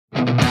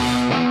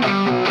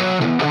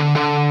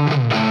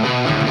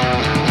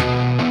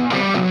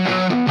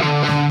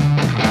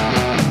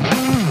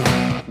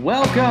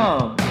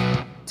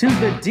to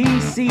the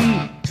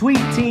DC Tweet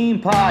Team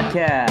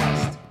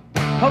Podcast,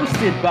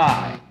 hosted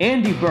by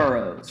Andy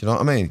Burrows. Do you know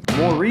what I mean?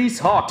 Maurice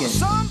Hawkins.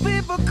 Some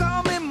people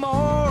call me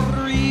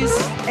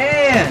Maurice.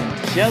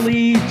 And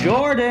Shelly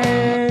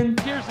Jordan.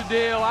 Here's the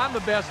deal, I'm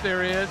the best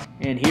there is.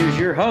 And here's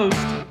your host,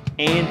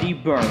 Andy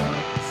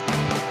Burrows.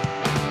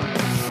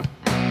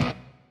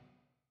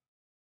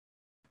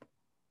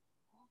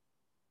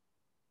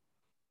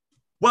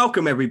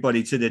 Welcome,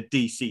 everybody, to the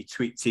DC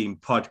Tweet Team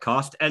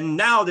podcast. And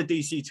now the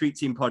DC Tweet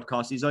Team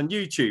podcast is on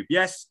YouTube.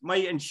 Yes,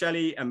 mate and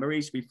Shelly and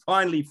Maurice, we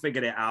finally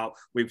figured it out.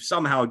 We've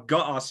somehow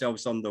got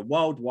ourselves on the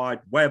world wide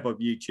web of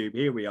YouTube.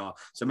 Here we are.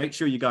 So make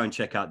sure you go and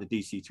check out the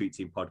DC Tweet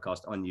Team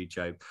podcast on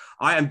YouTube.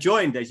 I am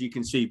joined, as you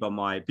can see, by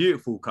my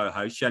beautiful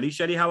co-host, Shelly.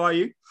 Shelly, how are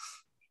you?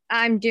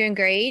 I'm doing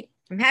great.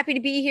 I'm happy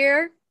to be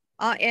here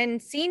and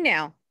seen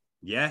now.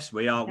 Yes,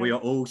 we are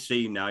all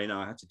seen now. You know,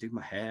 I had to do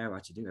my hair. I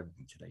had to do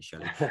everything today,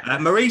 Shelly.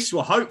 Maurice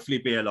will hopefully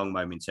be along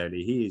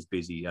momentarily. He is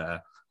busy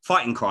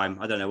fighting crime.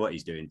 I don't know what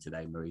he's doing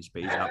today, Maurice,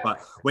 but he's out. But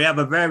we have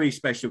a very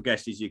special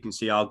guest, as you can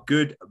see, our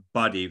good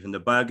buddy from the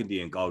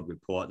Burgundy and Gold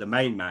Report, the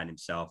main man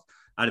himself,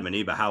 Adam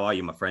Aniba. How are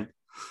you, my friend?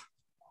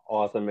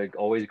 Awesome.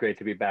 Always great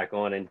to be back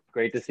on and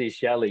great to see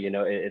Shelly. You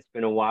know, it's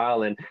been a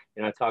while and,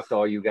 you know, I talked to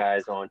all you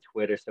guys on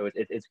Twitter. So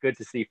it's good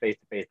to see face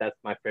to face. That's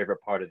my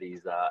favorite part of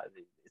these,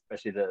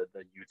 especially the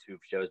YouTube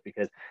shows,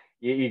 because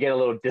you get a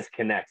little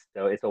disconnect.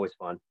 So it's always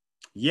fun.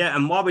 Yeah.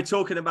 And while we're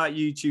talking about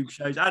YouTube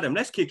shows, Adam,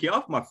 let's kick it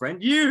off, my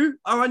friend. You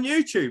are on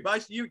YouTube.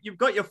 You've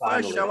got your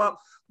first show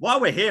up. While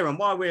we're here and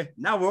while we're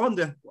on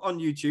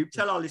YouTube,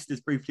 tell our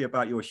listeners briefly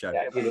about your show.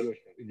 Yeah,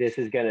 this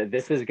is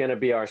gonna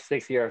be our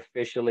 6th year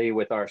officially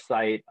with our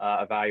site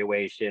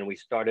evaluation. We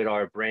started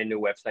our brand new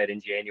website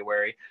in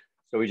January,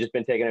 so we've just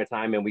been taking our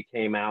time, and we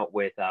came out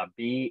with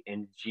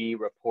B&G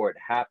Report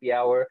Happy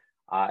Hour.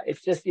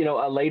 It's just, you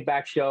know, a laid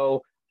back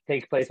show.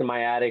 Takes place in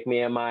my attic.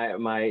 Me and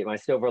my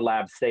Silver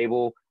Lab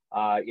Sable.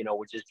 You know,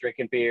 we're just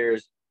drinking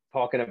beers,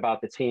 talking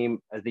about the team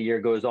as the year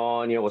goes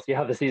on. You know, we'll see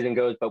how the season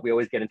goes, but we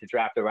always get into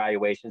draft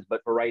evaluations.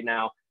 But for right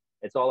now,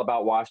 it's all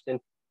about Washington.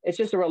 It's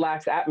just a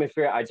relaxed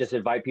atmosphere. I just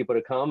invite people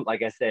to come.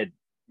 Like I said,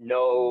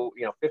 no,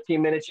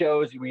 15-minute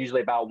shows. We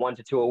usually about 1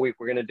 to 2 a week.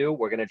 We're going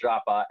to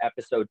drop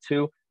episode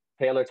 2,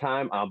 Taylor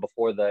time,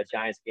 before the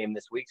Giants game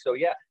this week. So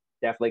yeah,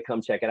 definitely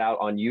come check it out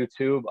on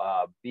YouTube.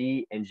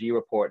 B&G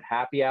Report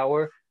Happy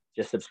Hour.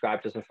 Just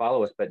subscribe to us and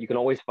follow us. But you can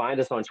always find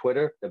us on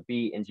Twitter, the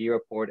B&G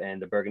Report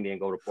and the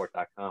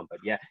burgundyandgoldreport.com. But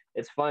yeah,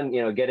 it's fun,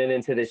 you know, getting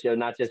into this show,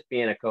 not just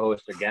being a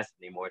co-host or guest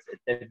anymore.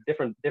 It's a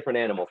different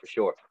animal for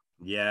sure.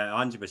 Yeah,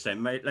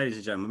 100%. Ladies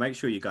and gentlemen, make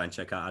sure you go and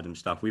check out Adam's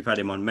stuff. We've had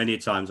him on many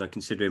times. I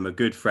consider him a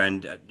good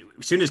friend. As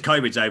soon as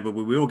COVID's over,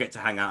 we all get to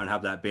hang out and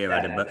have that beer,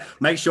 Adam. But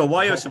make sure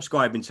while you're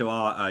subscribing to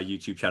our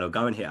YouTube channel,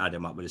 go and hit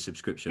Adam up with a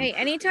subscription. Hey,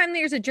 anytime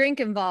there's a drink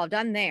involved,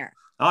 I'm there.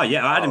 Oh,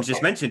 yeah. Adam's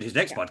just mentioned his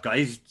next podcast.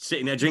 He's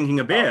sitting there drinking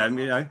a beer. I'm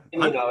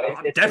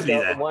definitely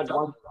there.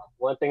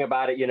 One thing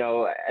about it, you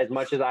know, as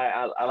much as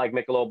I like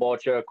Michelob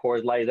Ultra,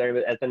 Coors Light,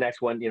 as the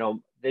next one, you know,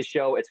 this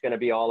show, it's going to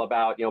be all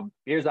about, you know,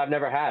 beers I've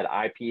never had,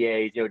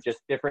 IPAs, you know, just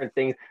different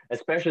things,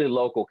 especially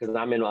local, because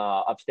I'm in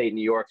upstate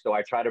New York. So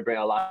I try to bring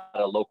a lot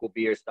of local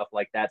beers, stuff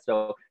like that.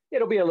 So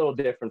it'll be a little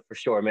different for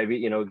sure. Maybe,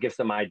 you know, give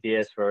some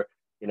ideas for,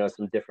 you know,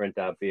 some different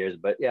beers.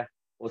 But yeah,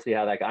 we'll see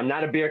how that goes. I'm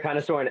not a beer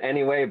connoisseur in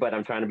any way, but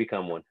I'm trying to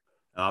become one.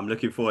 I'm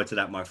looking forward to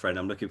that, my friend.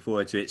 I'm looking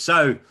forward to it.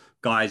 So,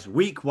 guys,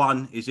 week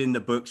 1 is in the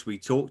books. We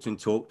talked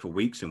for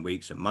weeks and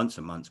weeks and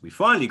months. We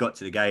finally got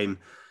to the game.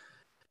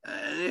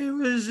 It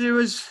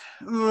was.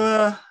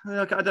 I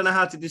don't know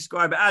how to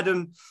describe it.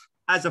 Adam,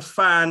 as a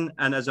fan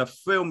and as a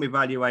film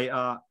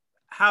evaluator,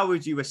 how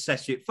would you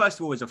assess it? First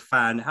of all, as a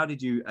fan, how did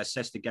you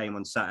assess the game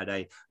on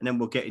Saturday? And then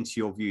we'll get into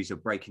your views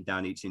of breaking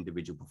down each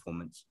individual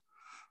performance.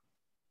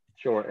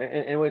 Sure.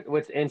 And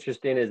what's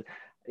interesting is,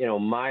 you know,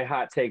 my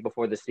hot take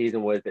before the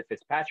season was that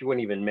Fitzpatrick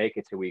wouldn't even make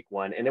it to week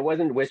 1. And it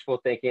wasn't wishful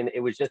thinking. It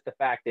was just the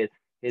fact that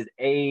his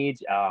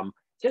age,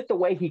 just the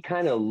way he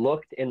kind of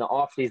looked in the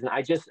offseason.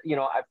 I just, you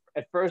know,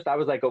 at first I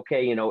was like,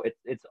 okay, you know,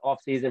 it's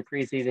offseason,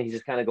 preseason. He's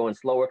just kind of going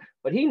slower.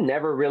 But he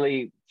never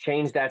really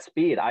changed that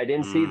speed. I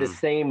didn't see the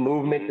same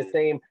movement, the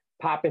same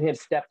pop in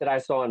his step that I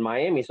saw in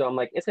Miami. So I'm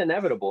like, it's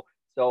inevitable.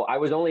 So I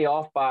was only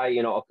off by,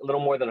 you know, a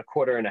little more than a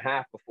quarter and a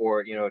half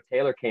before, you know,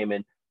 Taylor came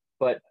in.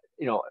 But,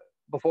 you know,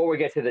 before we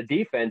get to the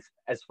defense,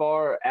 as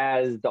far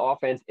as the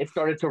offense, it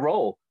started to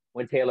roll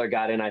when Taylor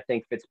got in. I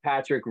think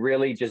Fitzpatrick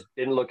really just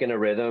didn't look in a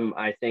rhythm.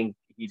 I think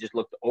he just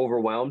looked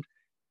overwhelmed.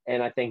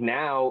 And I think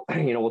now,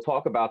 you know, we'll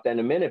talk about that in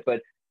a minute, but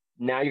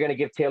now you're going to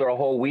give Taylor a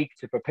whole week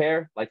to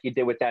prepare like you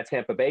did with that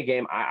Tampa Bay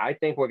game. I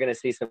think we're going to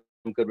see some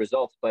good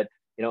results, but,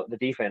 you know, the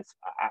defense,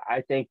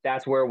 I think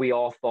that's where we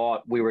all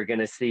thought we were going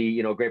to see,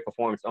 you know, great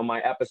performance. On my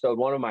episode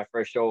 1 of my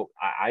first show,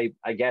 I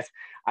guess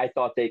I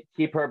thought that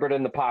keep Herbert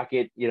in the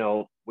pocket, you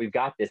know, we've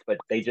got this, but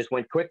they just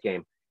went quick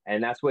game.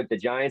 And that's what the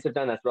Giants have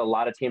done. That's what a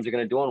lot of teams are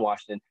going to do in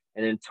Washington.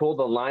 And until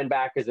the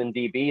linebackers and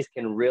DBs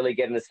can really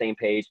get on the same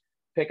page,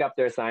 pick up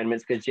their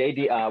assignments, because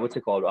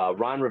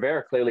Ron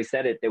Rivera clearly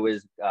said it. There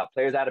was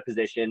players out of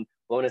position,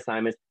 blown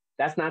assignments.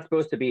 That's not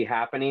supposed to be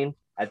happening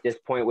at this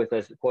point with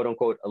a quote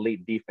unquote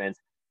elite defense.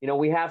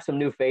 We have some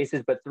new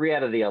faces, but 3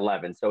 out of the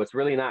 11. So it's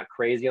really not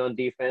crazy on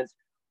defense.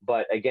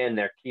 But again,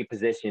 their key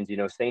positions,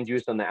 St.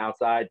 Juste on the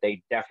outside,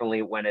 they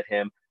definitely went at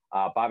him.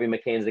 Bobby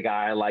McCain's the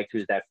guy I liked,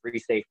 who's that free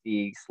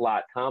safety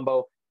slot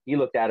combo. He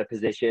looked out of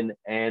position.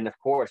 And of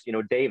course,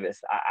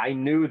 Davis, I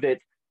knew that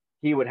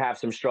he would have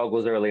some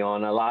struggles early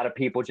on. A lot of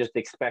people just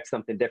expect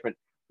something different.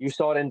 You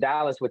saw it in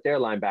Dallas with their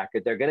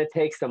linebacker. They're going to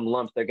take some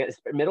lumps.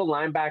 Middle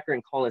linebacker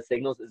and calling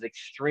signals is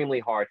extremely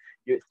hard.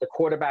 It's the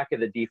quarterback of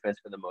the defense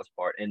for the most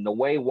part. And the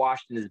way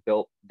Washington is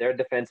built, their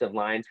defensive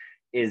line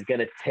is going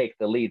to take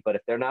the lead. But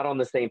if they're not on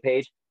the same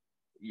page,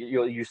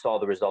 you saw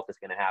the result that's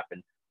going to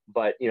happen.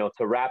 But,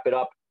 to wrap it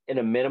up, in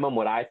a minimum,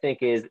 what I think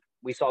is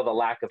we saw the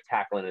lack of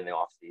tackling in the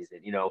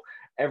offseason.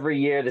 Every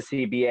year the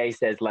CBA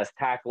says less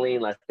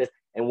tackling, less this.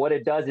 And what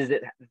it does is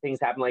things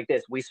happen like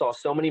this. We saw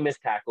so many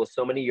missed tackles,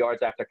 so many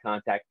yards after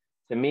contact.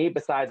 To me,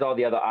 besides all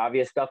the other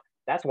obvious stuff,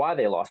 that's why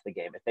they lost the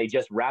game. If they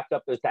just wrapped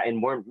up those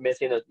and weren't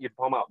missing those, you're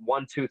talking about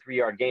 1, 2, 3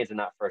 yard gains and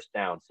not first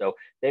down. So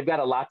they've got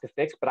a lot to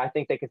fix, but I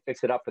think they can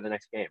fix it up for the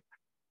next game.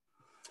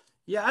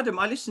 Yeah, Adam,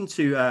 I listened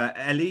to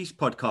Ellie's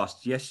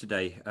podcast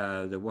yesterday,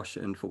 the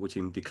Washington football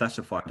team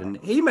declassified, and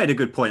he made a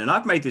good point. And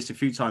I've made this a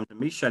few times, and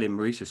Michelle and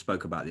Marisa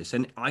spoke about this.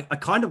 And I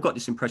kind of got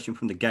this impression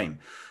from the game.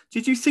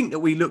 Did you think that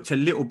we looked a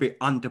little bit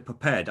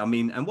underprepared? I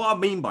mean, and what I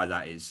mean by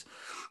that is,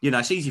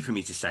 it's easy for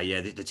me to say,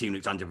 yeah, the team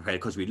looked underprepared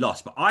because we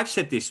lost. But I've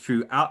said this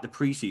throughout the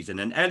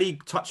preseason, and Ellie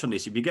touched on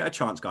this. If you get a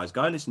chance, guys,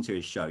 go and listen to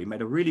his show. He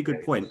made a really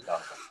good point.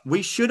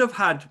 We should have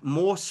had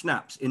more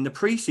snaps in the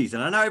preseason.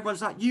 I know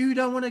everyone's like, you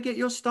don't want to get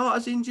your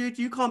starters injured.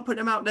 You can't put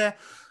them out there.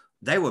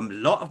 There were a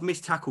lot of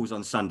missed tackles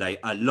on Sunday,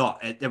 a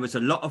lot. There was a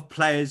lot of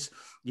players,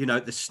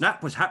 the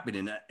snap was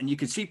happening and you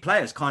could see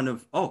players kind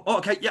of,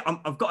 okay, yeah,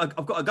 I've got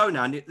to go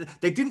now. And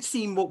they didn't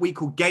seem what we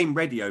call game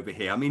ready over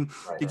here. I mean,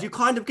 did you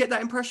kind of get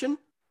that impression?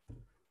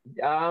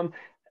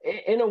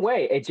 In a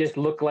way, it just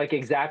looked like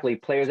exactly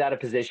players out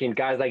of position,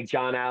 guys like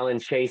John Allen,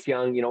 Chase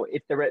Young,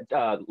 if they're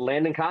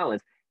Landon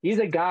Collins. He's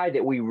a guy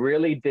that we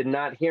really did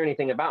not hear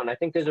anything about. And I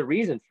think there's a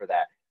reason for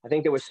that. I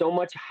think there was so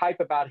much hype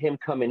about him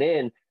coming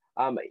in.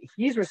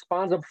 He's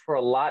responsible for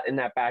a lot in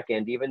that back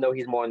end, even though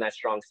he's more in that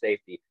strong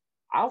safety.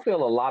 I'll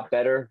feel a lot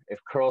better if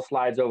Curl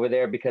slides over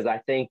there because I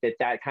think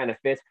that kind of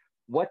fits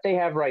what they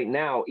have right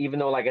now. Even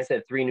though, like I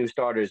said, 3 new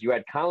starters, you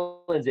had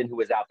Collins in who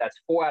was out. That's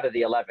 4 out of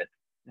the 11.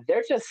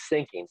 They're just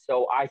sinking.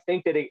 So I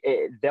think that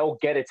they'll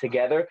get it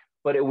together,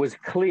 but it was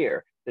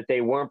clear that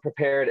they weren't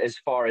prepared as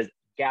far as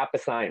gap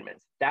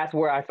assignments. That's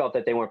where I felt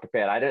that they weren't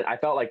prepared. I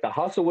felt like the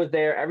hustle was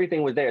there.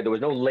 Everything was there. There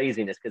was no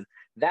laziness because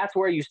that's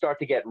where you start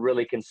to get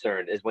really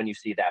concerned is when you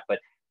see that. But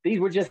these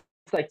were just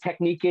like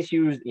technique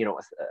issues,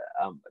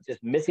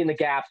 just missing the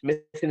gaps,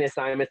 missing the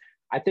assignments.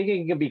 I think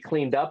it can be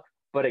cleaned up.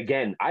 But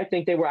again, I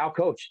think they were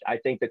outcoached. I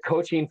think the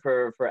coaching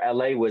for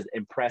LA was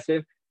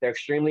impressive. They're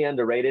extremely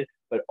underrated.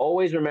 But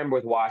always remember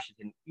with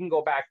Washington, you can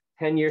go back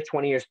 10 years,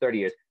 20 years, 30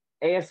 years.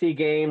 AFC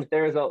games,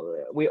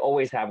 we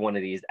always have one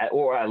of these,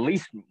 or at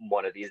least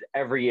one of these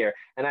every year.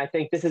 And I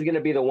think this is going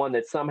to be the one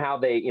that somehow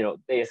they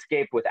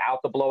escaped without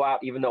the blowout,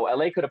 even though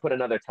LA could have put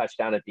another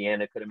touchdown at the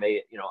end. It could have made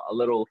it, a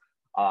little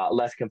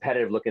less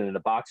competitive looking in the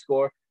box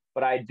score.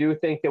 But I do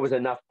think there was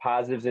enough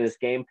positives in this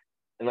game.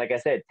 And like I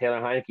said,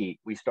 Taylor Heinicke,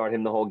 we start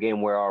him the whole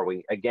game. Where are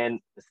we? Again,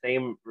 the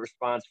same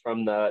response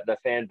from the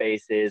fan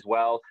base is,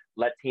 well,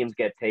 let teams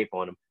get tape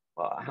on him.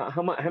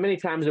 How many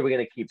times are we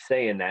going to keep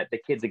saying that? The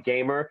kid's a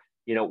gamer.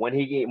 When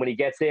he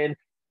gets in,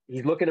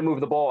 he's looking to move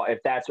the ball. If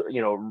that's,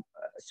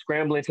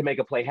 scrambling to make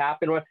a play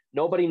happen.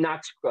 Nobody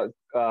knocks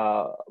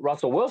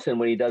Russell Wilson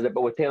when he does it.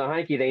 But with Taylor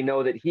Heinicke, they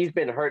know that he's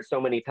been hurt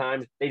so many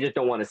times. They just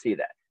don't want to see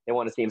that. They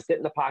want to see him sit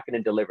in the pocket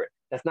and deliver it.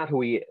 That's not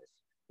who he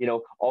is.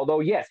 Although,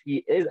 yes,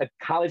 he is a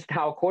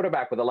college-style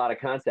quarterback with a lot of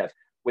concepts.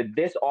 With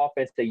this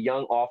offense, the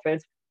young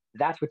offense,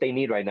 that's what they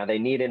need right now. They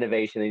need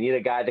innovation. They need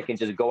a guy that can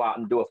just go out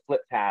and do a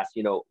flip pass,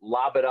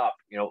 lob it up,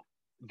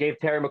 gave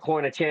Terry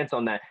McLaurin a chance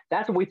on that.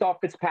 That's what we thought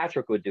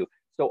Fitzpatrick would do.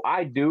 So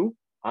I do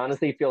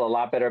honestly feel a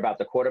lot better about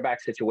the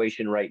quarterback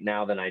situation right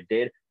now than I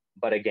did.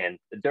 But again,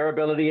 the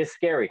durability is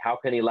scary. How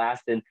can he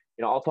last? And,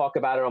 I'll talk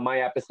about it on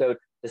my episode.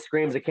 The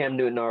screams of Cam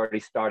Newton are already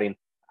starting.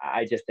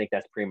 I just think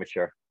that's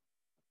premature.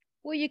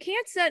 Well, you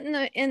can't sit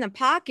in the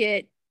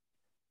pocket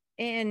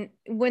and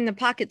when the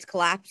pocket's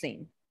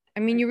collapsing.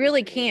 I mean, you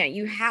really can't.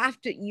 You have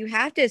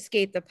to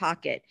escape the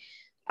pocket.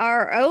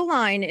 Our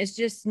O-line is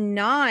just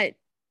not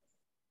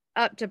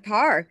up to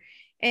par.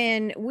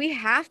 And we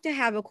have to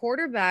have a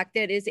quarterback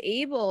that is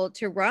able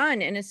to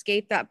run and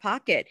escape that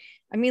pocket.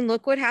 I mean,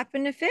 look what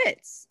happened to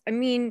Fitz. I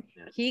mean,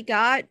 he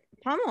got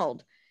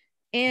pummeled.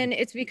 And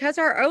it's because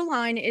our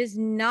O-line is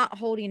not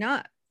holding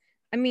up.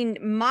 I mean,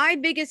 my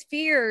biggest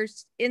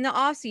fears in the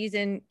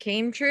offseason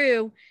came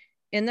true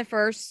in the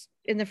first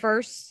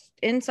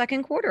and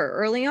second quarter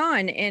early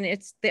on. And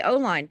it's the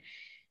O-line.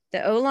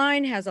 The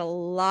O-line has a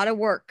lot of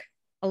work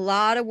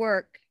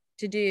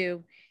to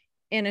do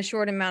in a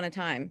short amount of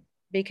time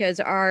because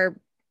our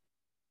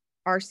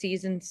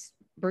season's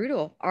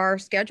brutal. Our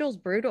schedule's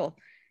brutal.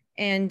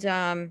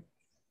 And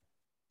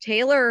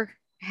Taylor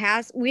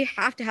we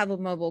have to have a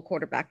mobile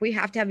quarterback. We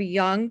have to have a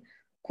young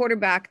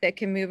quarterback that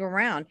can move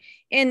around.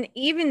 And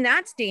even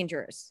that's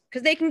dangerous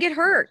because they can get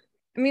hurt.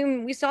 I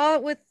mean, we saw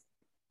it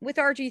with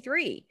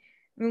RG3.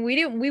 I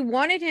mean, we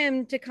wanted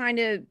him to kind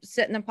of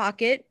sit in the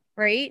pocket,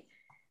 right?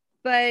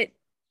 But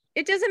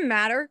it doesn't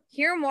matter.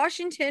 Here in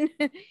Washington,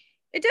 it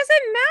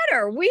doesn't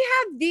matter. We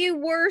have the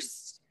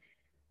worst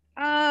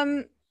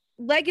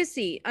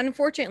legacy,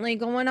 unfortunately,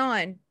 going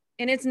on.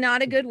 And it's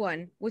not a good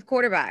one with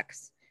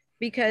quarterbacks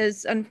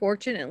because,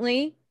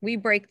 unfortunately, we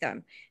break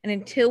them. And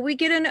until we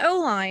get an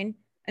O-line,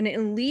 an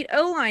elite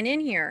O-line in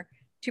here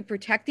to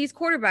protect these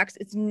quarterbacks,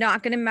 it's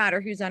not going to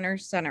matter who's under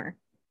center,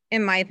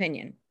 in my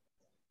opinion.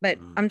 But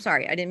I'm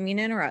sorry, I didn't mean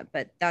to interrupt,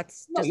 but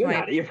that's just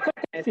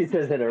He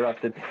says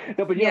interrupted.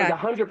 No, but you're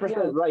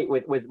 100% right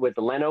with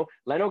Leno.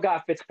 Leno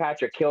got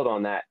Fitzpatrick killed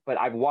on that, but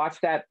I've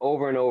watched that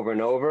over and over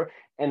and over,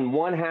 and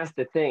one has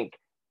to think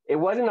it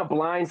wasn't a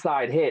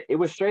blindside hit. It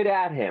was straight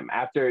at him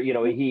after,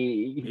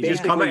 he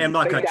just come at him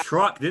like a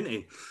truck, didn't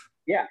he?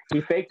 Yeah, he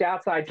faked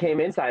outside,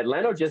 came inside.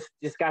 Leno just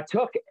got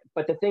took.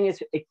 But the thing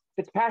is,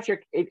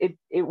 Fitzpatrick, it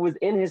was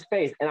in his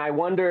face. And I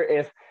wonder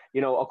if,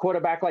 a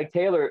quarterback like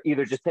Taylor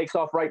either just takes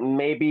off right and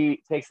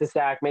maybe takes the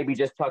sack, maybe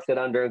just tucks it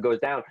under and goes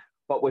down.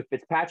 But what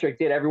Fitzpatrick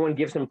did, everyone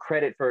gives him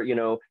credit for,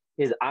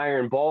 his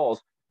iron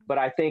balls. But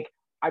I think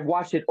I've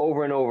watched it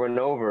over and over and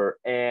over.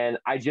 And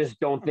I just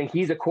don't think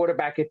he's a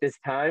quarterback at this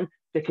time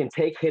that can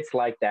take hits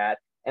like that.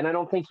 And I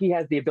don't think he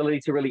has the ability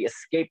to really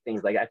escape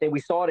things like that. I think we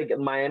saw it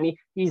in Miami.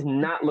 He's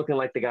not looking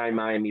like the guy in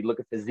Miami. Look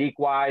at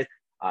physique-wise,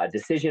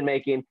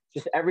 decision-making,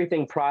 just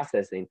everything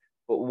processing.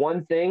 But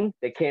one thing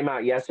that came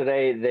out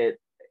yesterday that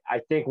I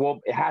think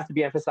it has to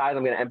be emphasized,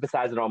 I'm going to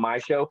emphasize it on my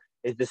show,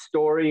 is the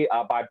story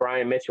by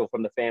Brian Mitchell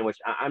from The Fan, which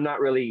I'm not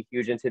really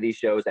huge into these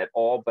shows at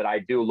all, but I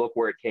do look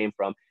where it came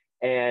from.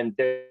 And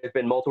there's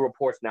been multiple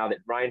reports now that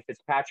Ryan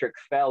Fitzpatrick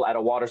fell at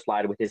a water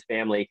slide with his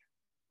family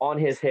on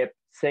his hip,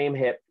 same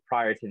hip,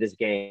 prior to this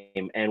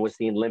game, and was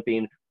seen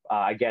limping,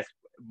 I guess,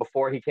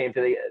 before he came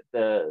to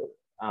the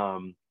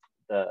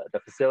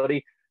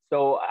facility.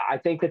 So I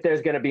think that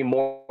there's going to be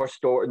more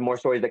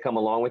stories that come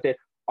along with it.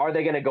 Are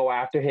they going to go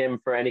after him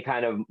for any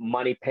kind of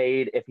money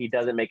paid if he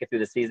doesn't make it through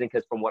the season?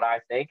 Because from what I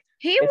think,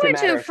 he went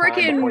to a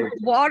freaking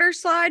water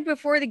slide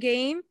before the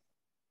game.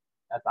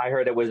 I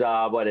heard it was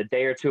a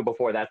day or two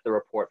before. That's the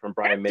report from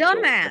Brian Mitchell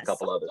and a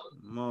couple others.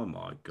 Oh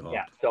my God!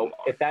 Yeah. So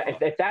if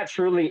that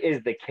truly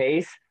is the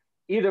case.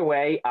 Either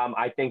way,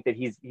 I think that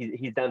he's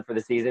done for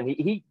the season.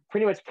 He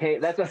pretty much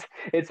came.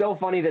 It's so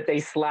funny that they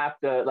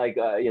slapped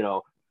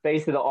the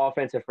face of the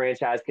offensive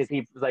franchise because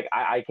he was like,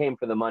 I came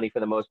for the money for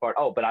the most part.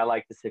 Oh, but I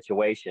like the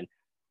situation.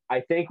 I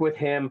think with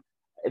him,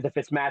 the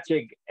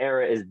Fitzmagic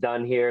era is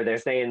done here. They're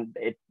saying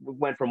it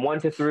went from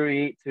 1 to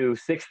 3 to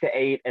 6 to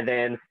 8, and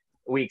then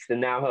weeks, and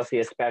now he'll see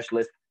a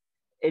specialist.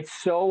 It's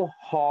so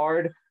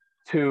hard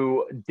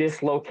to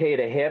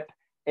dislocate a hip.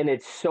 And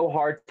it's so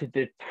hard to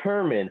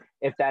determine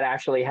if that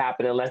actually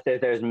happened unless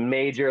there's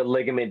major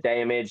ligament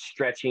damage,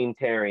 stretching,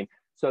 tearing.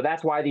 So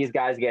that's why these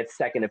guys get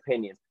second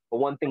opinions. But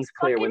one thing's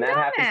clear, when that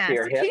happens to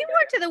your hip. He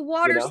went to the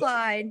water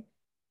slide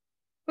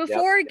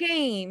before a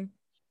game.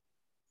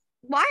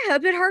 Well, I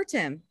hope it hurts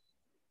him.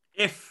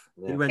 If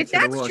that's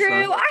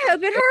true, slide. I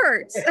hope it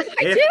hurts.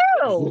 I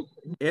do.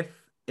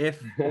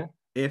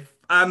 If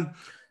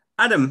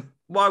Adam,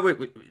 why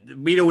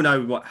we all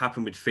know what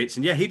happened with Fitz,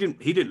 and he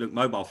didn't look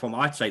mobile from,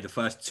 I'd say, the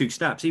first 2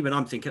 snaps. Even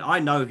I'm thinking, I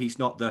know he's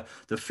not the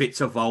Fitz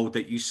of old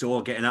that you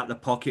saw getting out the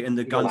pocket and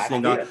the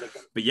gunslinger.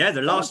 But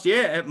the last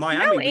year at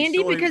Miami, no,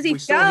 Andy, because he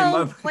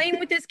fell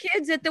playing with his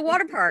kids at the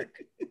water park.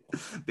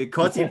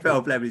 Because he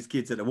fell playing with his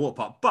kids at the water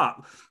park.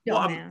 But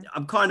what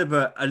I'm kind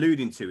of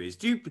alluding to is,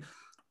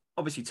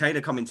 obviously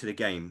Taylor come into the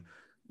game,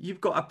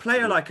 you've got a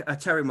player like a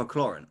Terry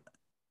McLaurin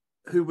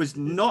who was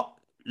not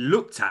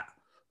looked at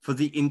for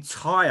the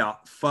entire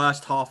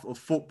first half of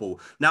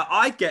football. Now,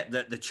 I get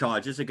that the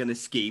Chargers are going to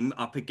scheme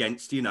up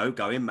against,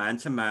 going man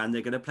to man.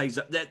 They're going to play.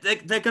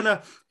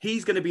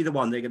 He's going to be the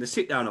one. They're going to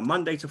sit down on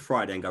Monday to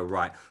Friday and go,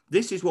 right,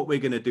 this is what we're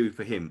going to do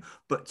for him.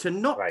 But to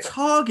not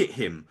target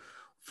him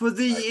for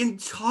the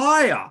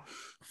entire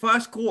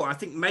first quarter, I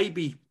think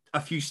maybe a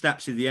few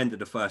snaps at the end of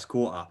the first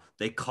quarter,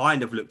 they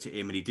kind of looked at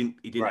him and he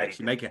didn't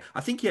actually make it. I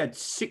think he had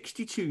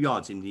 62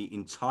 yards in the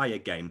entire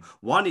game.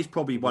 One is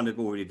probably one of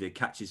already the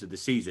catches of the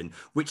season,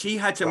 which he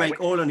had to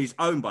make all on his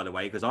own, by the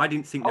way, because I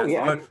didn't think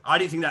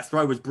that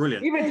throw was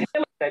brilliant.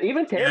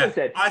 Even Taylor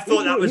said. I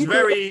thought that was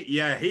very,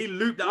 he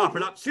looped that up.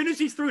 And as soon as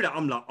he threw that,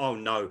 I'm like, oh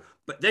no.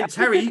 But then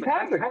Terry,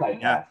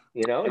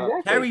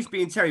 Terry's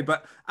being Terry.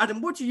 But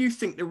Adam, what do you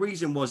think the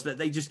reason was that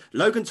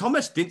Logan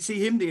Thomas didn't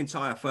see him the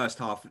entire first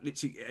half?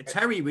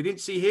 Terry, we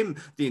didn't see him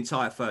the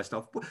entire first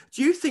half.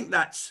 Do you think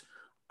that's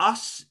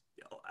us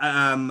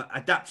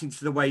adapting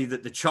to the way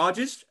that the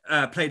Chargers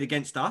played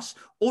against us?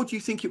 Or do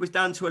you think it was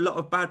down to a lot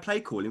of bad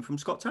play calling from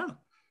Scott Turner?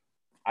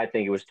 I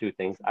think it was 2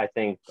 things. I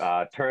think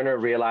Turner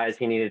realized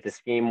he needed to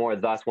scheme more.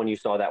 Thus, when you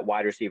saw that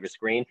wide receiver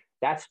screen,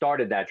 that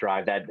started that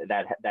drive,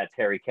 that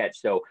Terry catch.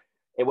 So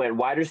it went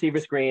wide receiver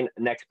screen.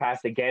 Next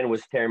pass again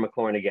was Terry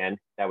McLaurin again.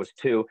 That was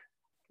 2.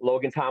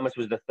 Logan Thomas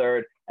was the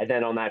third. And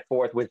then on that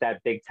fourth was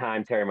that big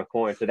time Terry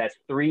McLaurin. So that's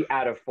 3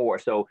 out of 4.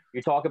 So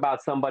you talk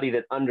about somebody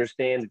that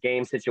understands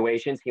game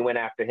situations. He went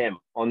after him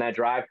on that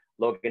drive.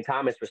 Logan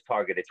Thomas was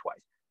targeted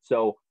twice.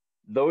 So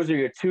those are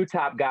your 2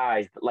 top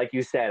guys. Like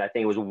you said, I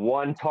think it was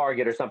 1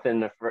 target or something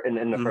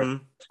in the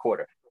first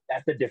quarter.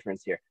 That's the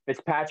difference here.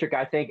 Fitzpatrick,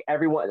 I think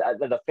everyone,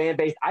 the fan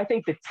base, I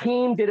think the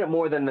team did it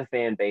more than the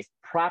fan base,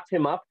 propped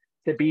him up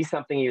to be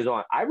something he was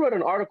on. I wrote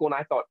an article and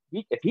I thought,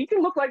 if he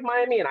can look like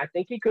Miami, and I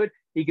think he could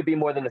be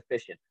more than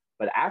efficient.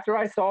 But after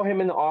I saw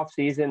him in the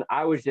offseason,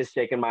 I was just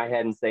shaking my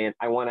head and saying,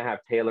 I want to have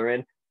Taylor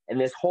in. And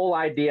this whole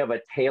idea of a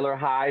Taylor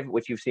hive,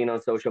 which you've seen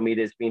on social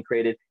media is being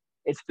created,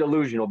 it's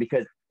delusional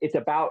because it's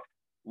about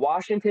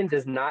Washington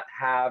does not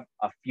have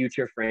a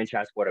future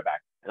franchise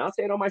quarterback. And I'll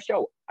say it on my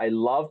show. I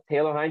love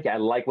Taylor Heineke. I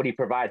like what he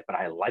provides, but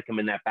I like him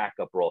in that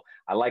backup role.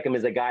 I like him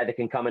as a guy that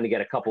can come in and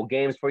get a couple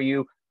games for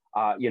you,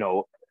 a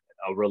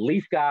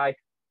relief guy.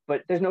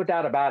 But there's no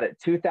doubt about it.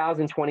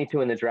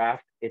 2022 in the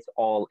draft, it's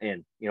all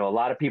in. A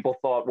lot of people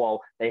thought,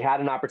 well, they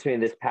had an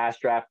opportunity this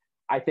past draft.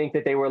 I think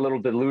that they were a little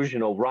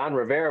delusional. Ron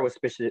Rivera was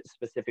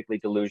specifically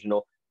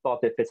delusional,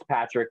 thought that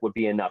Fitzpatrick would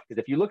be enough.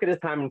 Because if you look at his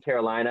time in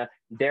Carolina,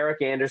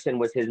 Derek Anderson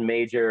was his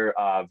major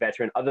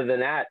veteran. Other than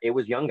that, it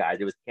was young guys.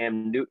 It was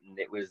Cam Newton.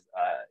 It was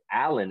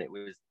Allen. It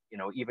was,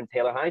 even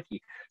Taylor Heineke.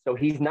 So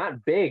he's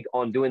not big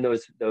on doing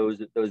those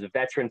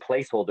veteran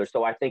placeholders.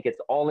 So I think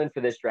it's all in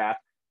for this draft.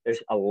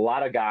 There's a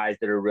lot of guys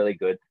that are really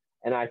good.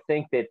 And I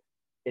think that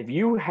if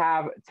you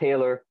have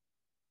Taylor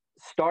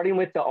starting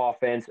with the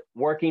offense,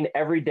 working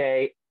every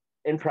day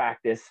in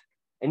practice,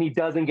 and he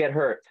doesn't get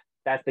hurt,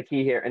 that's the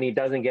key here, and he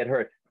doesn't get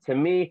hurt. To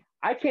me,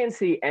 I can't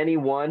see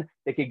anyone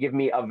that could give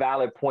me a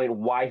valid point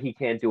why he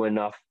can't do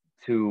enough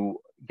to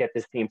get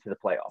this team to the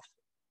playoffs.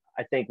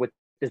 I think with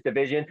this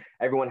division,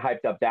 everyone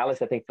hyped up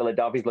Dallas. I think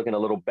Philadelpha's looking a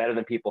little better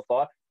than people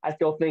thought. I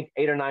still think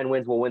 8 or 9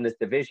 wins will win this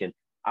division.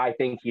 I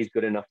think he's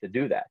good enough to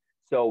do that.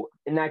 So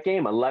in that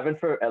game, 11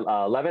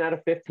 out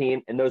of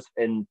 15, and 2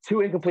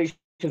 incompletions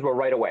were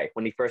right away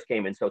when he first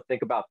came in. So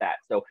think about that.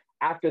 So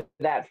after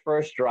that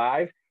first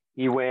drive,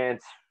 he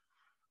went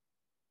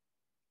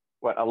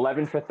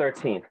 11 for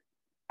 13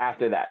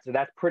 after that. So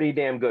that's pretty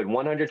damn good.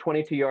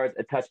 122 yards,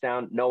 a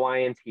touchdown, no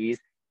INTs,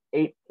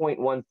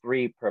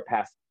 8.13 per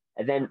pass.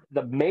 And then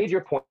the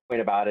major point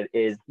about it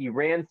is he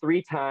ran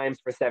 3 times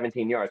for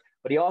 17 yards,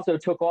 but he also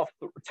took off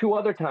 2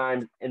 other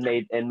times and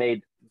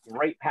made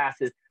great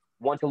passes.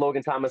 One to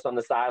Logan Thomas on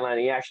the sideline.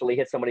 He actually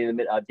hit somebody in the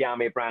mid.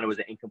 De'Ami Brown. It was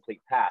an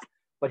incomplete pass.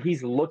 But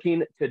he's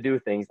looking to do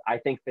things. I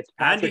think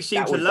Fitzpatrick. And he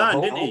seemed to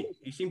learn, didn't he?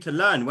 He seemed to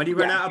learn. When he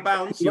ran out of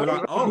bounds, you were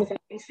like, oh.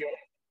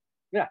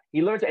 Yeah,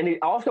 he learned. And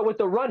also with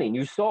the running,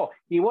 you saw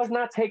he was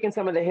not taking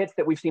some of the hits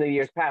that we've seen in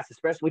years past,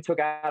 especially when we took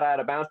out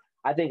of bounds.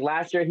 I think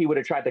last year he would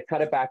have tried to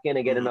cut it back in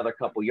and get another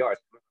couple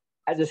yards.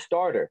 As a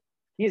starter,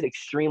 he is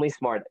extremely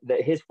smart.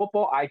 His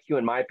football IQ,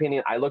 in my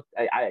opinion,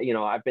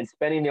 I've been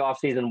spending the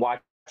offseason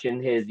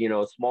watching his,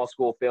 small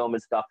school film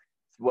and stuff,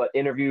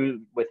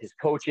 interviews with his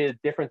coaches,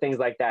 different things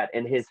like that.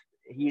 And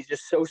he's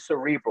just so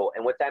cerebral.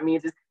 And what that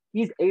means is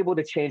he's able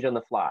to change on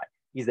the fly.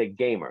 He's a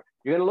gamer.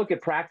 You're going to look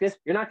at practice.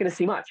 You're not going to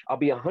see much. I'll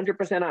be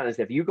 100% honest.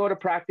 If you go to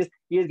practice,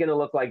 he is going to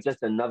look like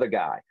just another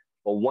guy.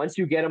 But once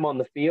you get him on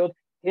the field,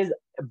 his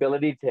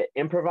ability to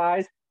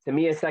improvise, to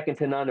me, is second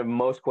to none of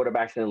most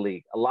quarterbacks in the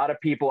league. A lot of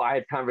people, I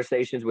had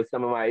conversations with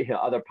some of my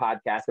other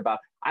podcasts about,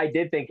 I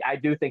do think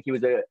he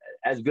was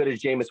as good as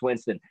Jameis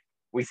Winston.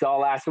 We saw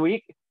last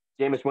week,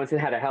 Jameis Winston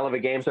had a hell of a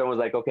game. So I was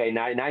like, okay,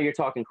 now you're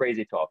talking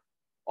crazy talk.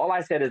 All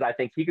I said is I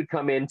think he could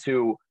come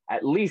into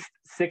at least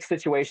 6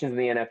 situations in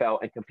the NFL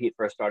and compete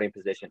for a starting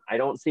position. I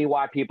don't see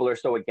why people are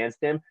so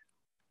against him.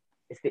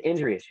 It's the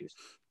injury issues.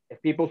 If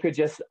people could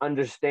just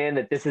understand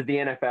that this is the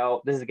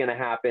NFL, this is going to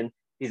happen.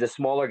 He's a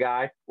smaller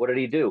guy. What did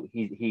he do?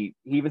 He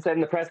even said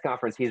in the press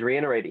conference, he's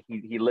reiterated,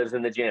 he lives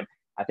in the gym.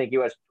 I think he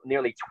has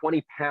nearly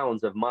 20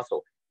 pounds of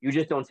muscle. You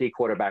just don't see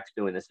quarterbacks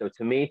doing this. So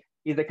to me,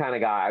 he's the kind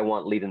of guy I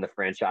want leading the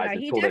franchise. Yeah,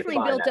 he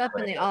definitely built up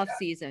in the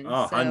offseason.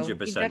 Oh, so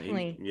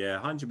 100%. Yeah,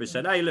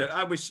 100%. Hey, look,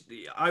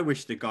 I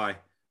wish the guy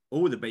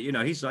all the bit,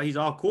 he's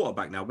our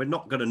quarterback now. We're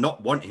not going to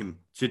not want him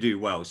to do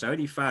well. So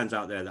any fans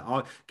out there that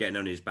are getting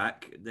on his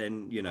back,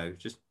 then,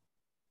 just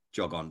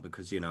jog on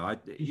because, we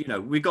have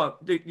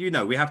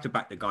to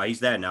back the guy. He's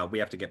there now. We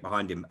have to get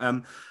behind him.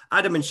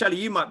 Adam and Shelley,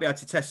 you might be able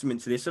to testament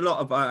to this. A lot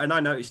of, and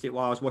I noticed it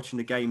while I was watching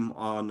the game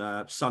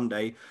on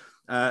Sunday.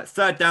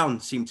 Third down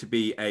seemed to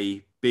be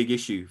a big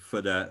issue for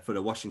the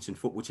Washington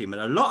football team.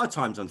 And a lot of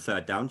times on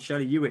third down,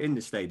 Shelley, you were in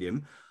the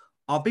stadium,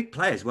 our big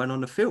players weren't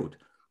on the field.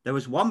 There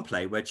was one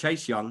play where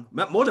Chase Young,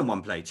 more than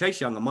one play,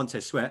 Chase Young and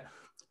Montez Sweat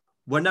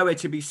were nowhere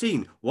to be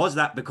seen. Was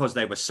that because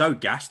they were so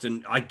gassed?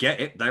 And I get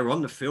it, they were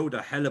on the field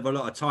a hell of a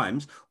lot of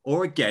times.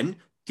 Or again,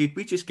 did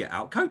we just get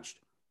out-coached?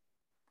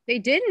 They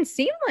didn't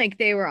seem like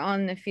they were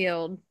on the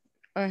field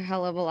a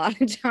hell of a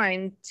lot of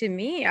time to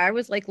me. I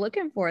was like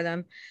looking for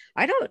them.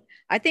 I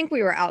think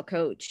we were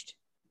out-coached.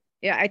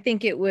 Yeah, I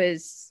think it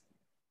was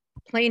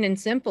plain and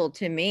simple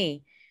to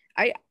me.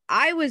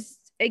 I was,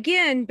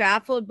 again,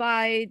 baffled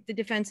by the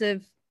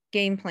defensive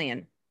game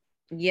plan.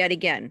 yet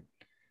again.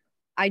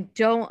 I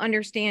don't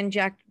understand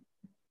Jack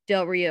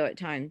Del Rio at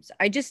times.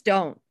 I just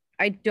don't.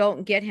 I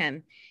don't get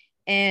him.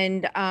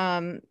 And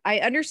I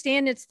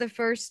understand it's the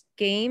first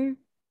game,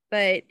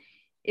 but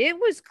it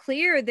was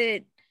clear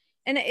that,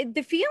 and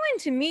the feeling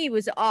to me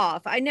was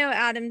off. I know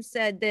Adam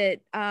said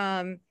that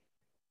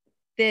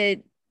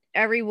that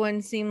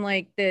everyone seemed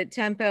like the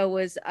tempo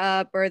was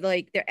up or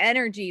like their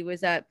energy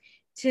was up.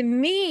 To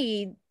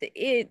me,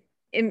 it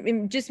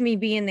just me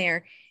being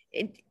there,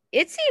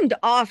 it seemed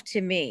off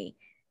to me.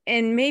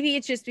 And maybe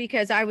it's just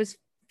because I was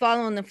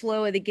following the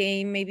flow of the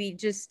game, maybe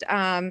just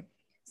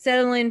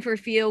settling for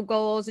field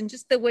goals and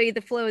just the way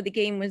the flow of the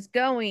game was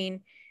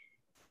going.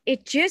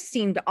 It just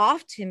seemed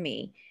off to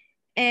me.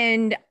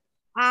 And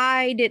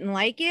I didn't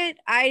like it.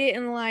 I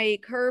didn't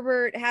like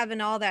Herbert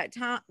having all that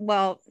time.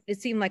 Well,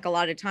 it seemed like a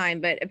lot of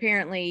time, but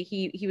apparently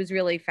he was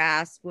really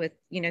fast with,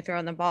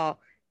 throwing the ball.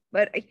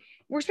 But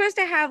we're supposed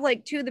to have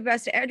like two of the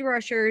best edge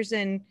rushers,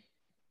 and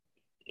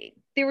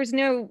there was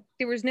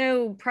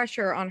no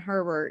pressure on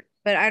Herbert.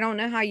 But I don't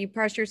know how you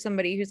pressure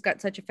somebody who's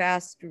got such a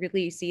fast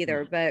release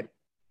either. But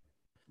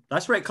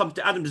that's where it comes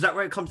to Adam. Is that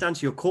where it comes down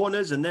to your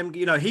corners? And then,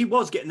 he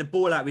was getting the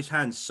ball out of his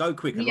hands so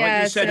quick. And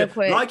yeah,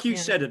 like you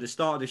said at the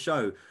start of the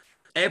show,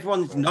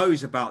 everyone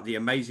knows about the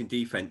amazing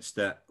defense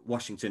that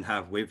Washington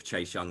have with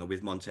Chase Young and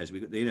with Montez.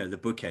 We got, the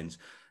bookends.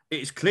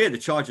 It's clear the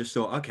Chargers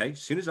thought, okay,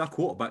 as soon as our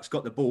quarterback's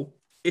got the ball,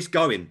 it's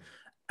going.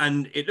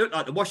 And it looked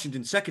like the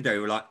Washington secondary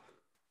were like,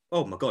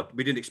 oh my God,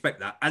 we didn't expect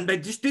that. And they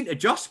just didn't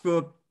adjust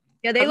for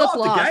they looked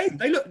lost. The game.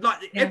 They looked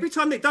like every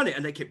time they've done it,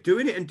 and they kept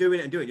doing it and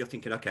doing it and doing it. You're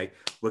thinking, okay,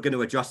 we're going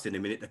to adjust in a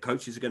minute. The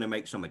coaches are going to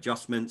make some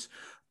adjustments.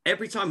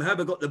 Every time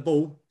Herbert got the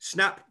ball,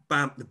 snap,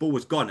 bam, the ball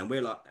was gone. And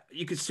we're like,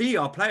 you could see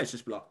our players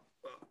just be like,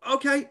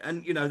 okay.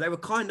 And, they were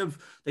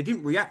they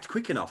didn't react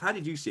quick enough. How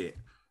did you see it?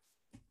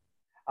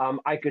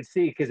 I could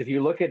see, because if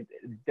you look at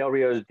Del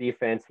Rio's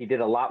defense, he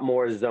did a lot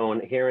more zone.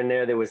 Here and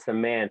there was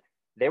some man.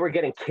 They were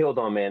getting killed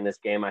on man this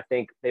game. I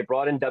think they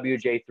brought in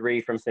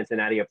WJ3 from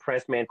Cincinnati, a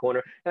press man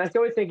corner. And I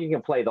still think he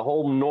can play. The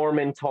whole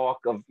Norman talk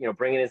of,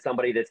 bringing in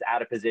somebody that's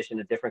out of position,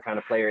 a different kind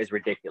of player, is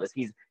ridiculous.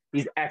 He's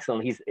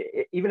excellent.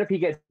 Even if he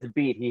gets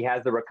beat, he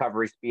has the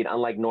recovery speed,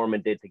 unlike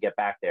Norman did to get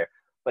back there.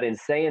 But in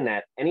saying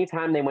that,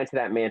 anytime they went to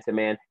that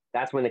man-to-man,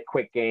 that's when the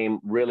quick game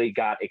really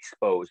got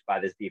exposed by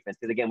this defense.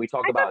 Because again, we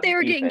talk about thought they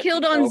were getting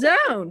killed on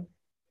zone.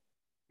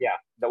 Yeah.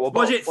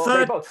 Was it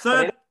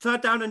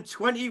third down and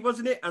 20,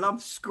 wasn't it? And I'm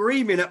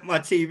screaming at my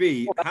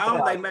TV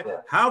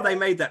how they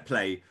made that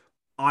play.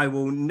 I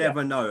will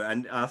never know.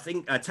 And I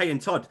think Tay and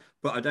Todd,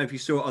 but I don't know if you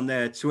saw it on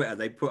their Twitter,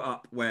 they put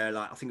up where,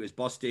 like, I think it was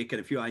Bostic and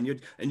a few, and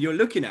you're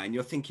looking at it and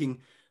you're thinking,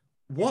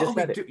 what are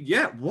we doing?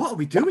 Yeah, what are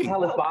we doing?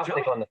 What the hell is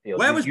Bostic on the field?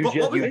 Where was you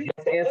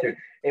just answered.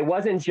 It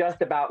wasn't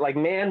just about, like,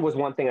 man was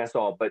one thing I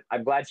saw, but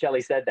I'm glad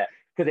Shelley said that,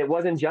 because it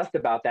wasn't just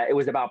about that. It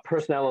was about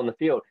personnel on the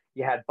field.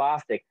 You had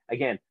Bostic.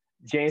 Again,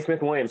 James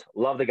Smith-Williams,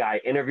 love the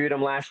guy. Interviewed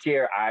him last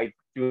year. I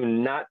do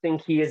not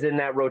think he is in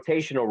that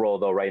rotational role,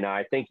 though, right now.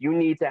 I think you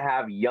need to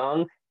have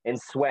Young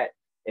and Sweat.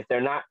 If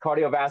they're not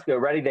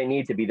cardiovascular ready, they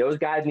need to be. Those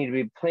guys need to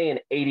be playing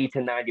 80 to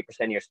 90%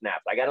 of your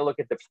snaps. I got to look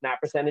at the snap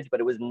percentage, but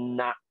it was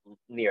not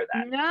near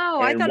that.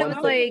 No, I thought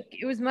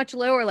it was much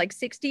lower, like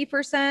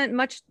 60%,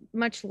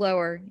 much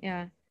lower.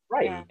 Yeah.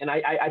 Right. Yeah. And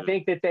I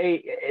think that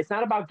it's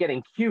not about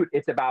getting cute.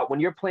 It's about when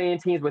you're playing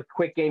teams with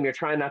quick game, you're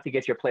trying not to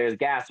get your players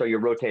gas. So you're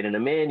rotating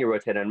them in, you're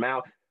rotating them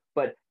out.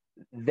 But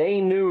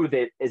they knew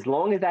that as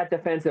long as that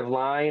defensive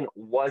line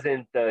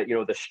wasn't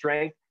the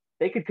strength,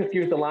 they could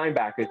confuse the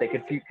linebackers. They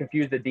could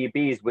confuse the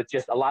DBs with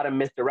just a lot of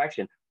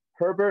misdirection.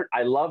 Herbert,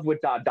 I love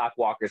what Doc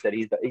Walker said.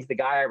 He's the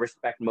guy I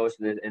respect most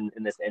in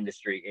this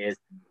industry is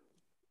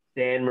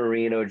Dan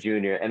Marino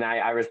Jr. And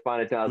I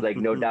responded to him, I was like,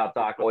 no doubt,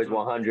 Doc, always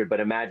 100, but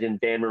imagine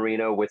Dan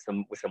Marino with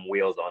some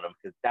wheels on him,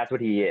 because that's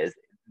what he is.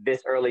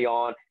 This early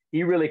on,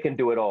 he really can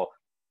do it all.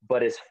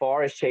 But as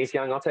far as Chase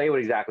Young, I'll tell you what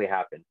exactly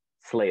happened.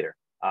 Slater,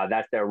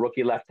 that's their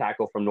rookie left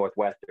tackle from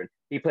Northwestern.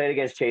 He played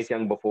against Chase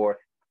Young before.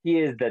 He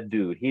is the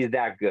dude. He's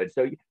that good.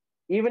 So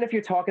even if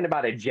you're talking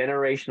about a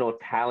generational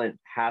talent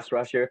pass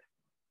rusher,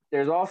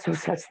 there's also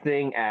such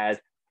thing as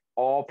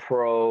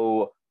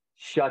all-pro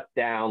shut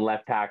down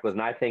left tackles.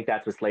 And I think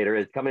that's what Slater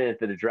is. Coming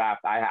into the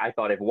draft, I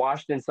thought if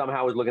Washington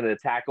somehow was looking at a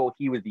tackle,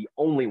 he was the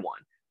only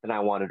one that I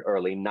wanted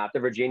early. Not the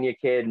Virginia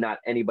kid, not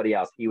anybody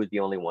else. He was the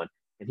only one.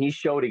 And he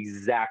showed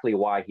exactly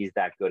why he's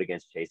that good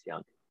against Chase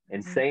Young.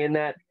 And saying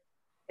that,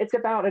 it's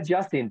about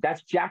adjusting.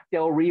 That's Jack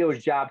Del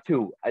Rio's job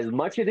too. As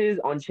much it is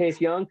on Chase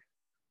Young,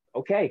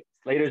 okay,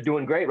 Slater's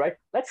doing great, right?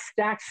 Let's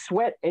stack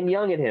Sweat and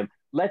Young at him.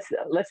 Let's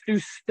do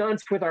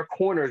stunts with our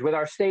corners, with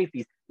our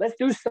safeties. Let's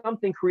do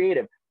something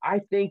creative. I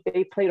think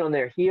they played on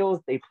their heels.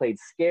 They played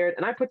scared.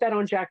 And I put that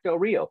on Jack Del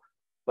Rio.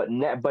 But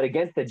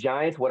against the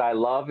Giants, what I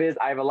love is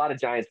I have a lot of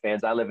Giants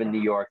fans. I live in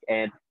New York.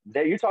 And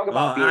you talk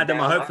about Adam,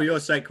 I hope for your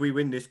sake we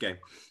win this game.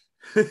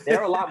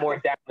 They're a lot more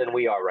down than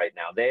we are right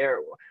now.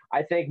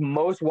 I think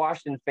most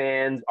Washington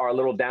fans are a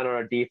little down on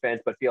our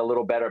defense, but feel a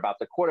little better about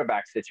the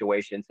quarterback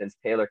situation since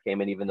Taylor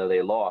came in, even though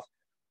they lost.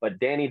 But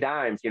Danny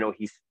Dimes,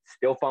 he's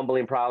still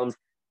fumbling problems.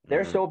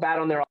 They're so bad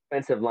on their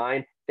offensive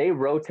line. They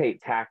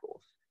rotate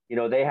tackles. You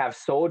know, they have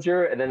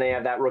Soldier and then they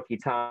have that rookie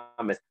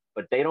Thomas,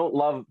 but they don't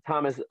love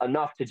Thomas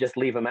enough to just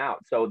leave him out.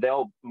 So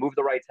they'll move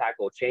the right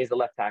tackle, change the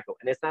left tackle.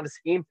 And it's not a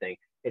scheme thing.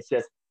 It's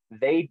just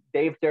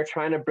they're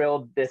trying to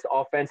build this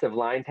offensive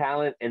line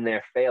talent and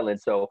they're failing.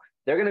 So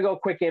they're going to go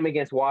quick game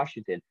against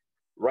Washington.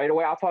 Right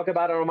away, I'll talk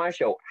about it on my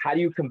show. How do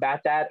you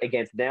combat that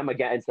against them,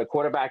 against a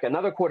quarterback,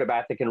 another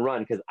quarterback that can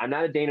run? Because I'm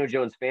not a Daniel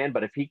Jones fan,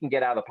 but if he can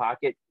get out of the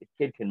pocket, the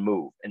kid can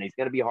move, and he's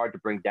going to be hard to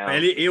bring down.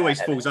 Well, he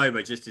always falls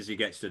over just as he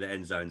gets to the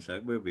end zone, so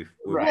we'll be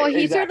Right. Well,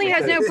 he exactly. certainly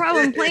has no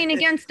problem playing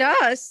against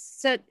us.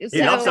 So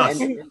loves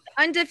us.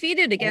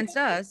 undefeated against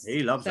us.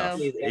 He loves So- us.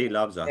 He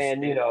loves us.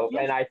 And, you know,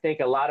 and I think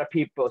a lot of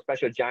people,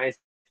 especially Giants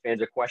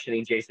fans, are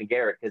questioning Jason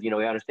Garrett because, you know,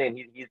 we understand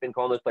he's been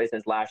calling those plays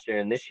since last year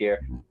and this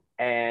year.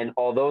 And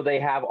although they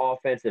have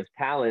offensive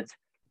talent,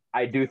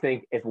 I do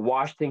think if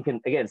Washington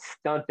can, again,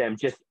 stunt them,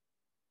 just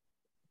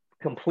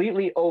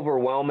completely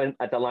overwhelm them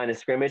at the line of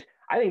scrimmage,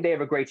 I think they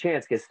have a great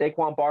chance because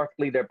Saquon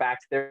Barkley, their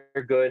backs, they're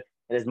good.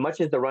 And as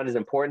much as the run is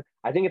important,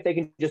 I think if they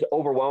can just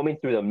overwhelm him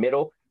through the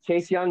middle,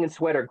 Chase Young and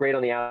Sweat are great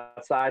on the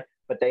outside,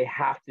 but they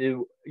have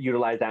to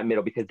utilize that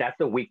middle because that's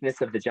the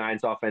weakness of the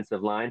Giants'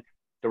 offensive line.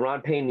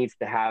 Deron Payne needs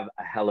to have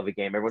a hell of a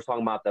game. Everyone's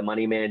talking about the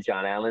money man,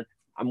 John Allen.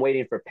 I'm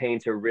waiting for Payne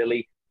to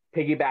really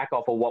piggyback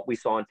off of what we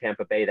saw in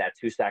Tampa Bay, that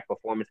 2-sack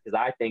performance, because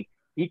I think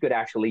he could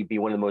actually be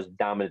one of the most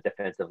dominant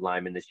defensive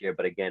linemen this year.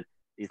 But again,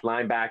 these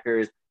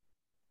linebackers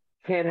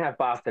can't have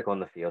Bostic on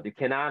the field. You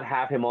cannot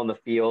have him on the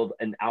field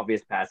in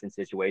obvious passing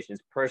situations.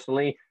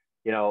 Personally,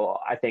 you know,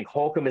 I think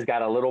Holcomb has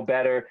got a little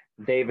better.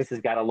 Davis has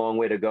got a long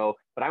way to go.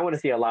 But I want to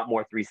see a lot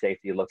more 3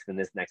 safety looks in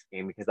this next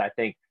game because I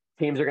think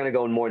teams are going to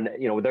go in more,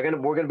 you know, we're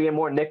going to be in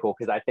more nickel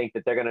because I think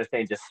that they're going to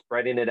say just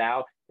spreading it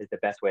out is the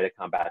best way to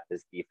combat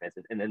this defense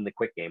and in the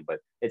quick game. But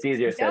it's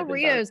easier said Del than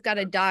Rio's got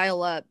to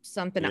dial up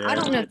something. Yeah. I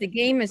don't know if the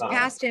game has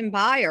passed him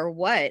by or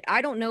what.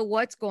 I don't know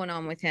what's going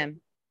on with him.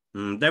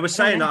 They were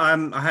saying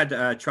I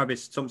had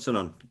Travis Thompson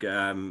on,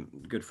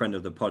 good friend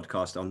of the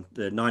podcast, on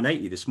the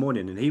 980 this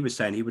morning, and he was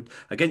saying he would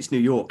against New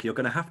York. You're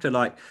going to have to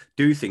like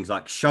do things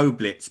like show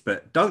blitz,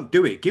 but don't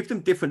do it. Give them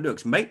different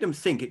looks, make them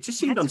think. It just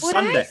seemed That's on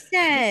what Sunday. I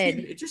said.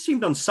 It just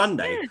seemed on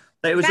Sunday Yeah.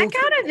 that it was Back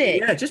all out of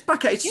it. Yeah, just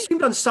back out. It just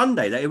seemed on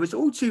Sunday that it was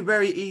all too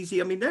very easy.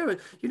 I mean,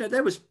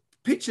 there was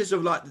pictures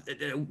of like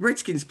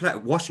Redskins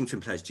Washington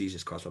players.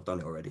 Jesus Christ, I've done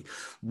it already.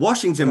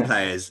 Washington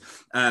players,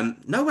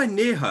 nowhere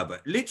near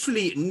Herbert.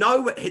 Literally,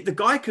 the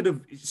guy could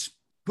have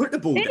put the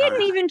ball They down.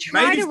 didn't even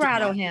try made to his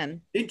rattle demand.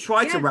 him. He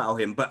tried to Yeah. rattle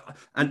him, but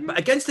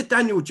against the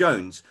Daniel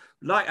Jones,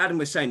 like Adam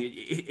was saying,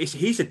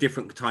 he's a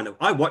different kind of.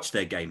 I watched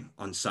their game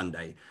on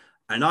Sunday,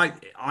 and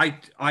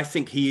I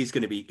think he is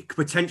going to be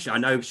potentially. I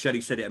know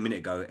Shelley said it a minute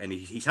ago, and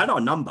he's had our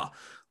number.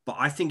 But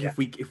I think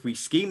if we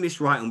scheme this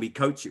right and we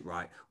coach it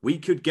right, we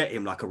could get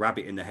him like a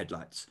rabbit in the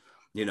headlights.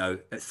 You know,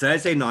 at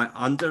Thursday night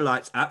under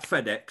lights at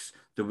FedEx,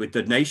 with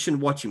the nation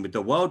watching, with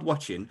the world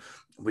watching.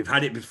 We've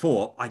had it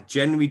before. I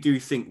genuinely do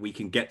think we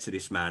can get to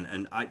this man,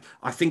 and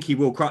I think he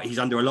will cry. He's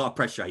under a lot of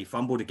pressure. He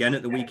fumbled again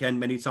at the weekend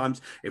many times.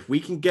 If we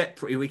can get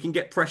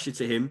pressure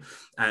to him,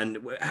 and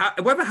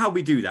how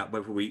we do that,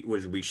 whether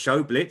we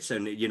show blitz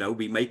and you know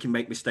we make him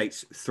make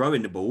mistakes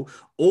throwing the ball,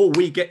 or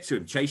we get to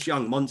him. Chase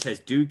Young, Montez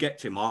do get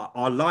to him.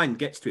 Our line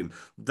gets to him.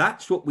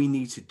 That's what we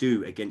need to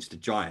do against the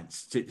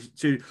Giants.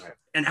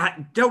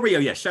 And Del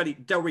Rio,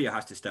 Del Rio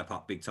has to step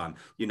up big time.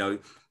 You know.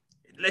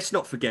 Let's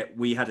not forget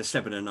we had a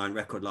 7-9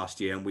 record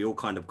last year, and we all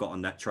kind of got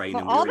on that train.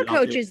 Well, and we all the loved it.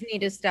 coaches need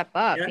to step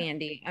up, Yeah.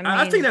 Andy.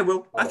 I think they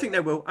will. I think they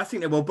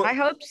will. But I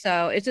hope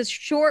so. It's a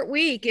short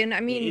week, and I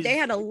It mean, is. they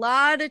had a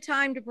lot of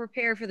time to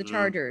prepare for the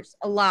Chargers.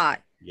 A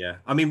lot. yeah,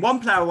 I mean, one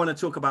player I want to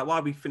talk about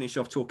while we finish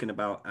off talking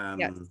about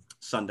Yes.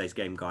 Sunday's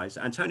game, guys.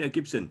 Antonio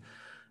Gibson,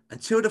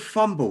 until the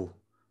fumble,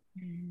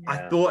 I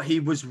Yeah. thought he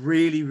was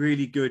really,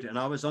 really good, and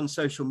I was on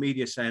social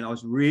media saying I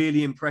was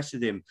really impressed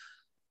with him.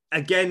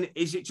 Again,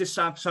 is it just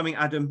something,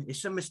 Adam?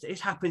 It's a mistake. It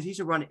happens.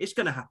 He's a runner. It's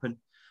going to happen.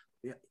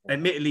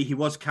 Admittedly, he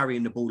was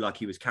carrying the ball like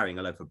he was carrying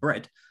a loaf of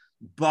bread,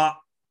 but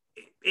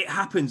it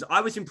happens. I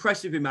was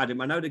impressed with him,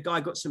 Adam. I know the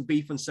guy got some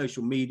beef on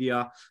social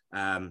media.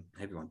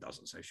 Everyone does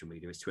on social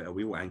media. It's Twitter.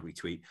 We all angry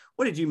tweet.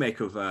 What did you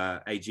make of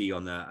AG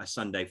on a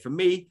Sunday? For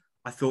me,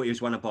 I thought he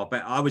was one of our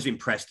better. I was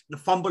impressed. The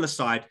fumble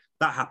aside,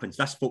 that happens.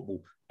 That's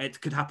football. It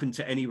could happen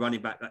to any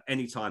running back at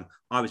any time.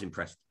 I was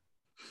impressed.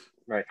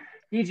 Right.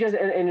 He just,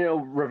 and you know,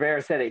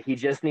 Rivera said it, he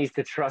just needs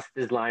to trust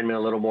his lineman a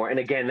little more. And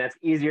again, that's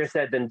easier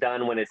said than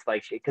done when it's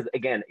like, because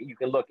again, you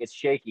can look, it's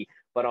shaky.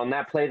 But on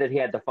that play that he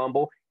had the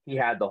fumble, he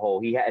had the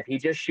hole. If he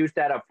just shoots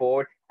that up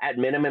forward, at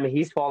minimum,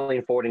 he's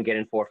falling forward and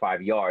getting 4 or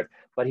 5 yards.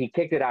 But he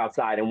kicked it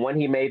outside. And when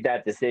he made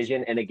that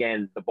decision, and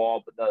again, the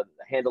ball, the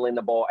handling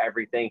the ball,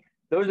 everything,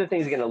 those are the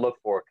things he's going to look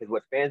for. Because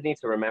what fans need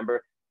to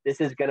remember, this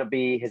is going to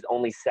be his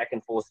only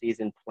second full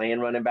season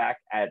playing running back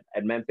at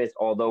Memphis,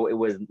 although it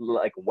was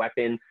like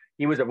weapon.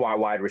 He was a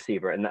wide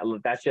receiver, and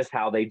that's just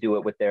how they do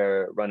it with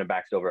their running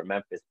backs over at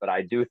Memphis. But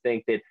I do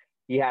think that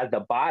he has the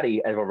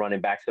body of a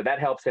running back, so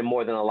that helps him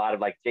more than a lot of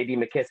like J.D.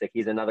 McKissick.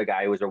 He's another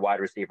guy who was a wide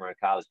receiver in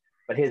college.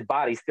 but his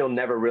body still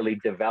never really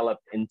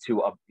developed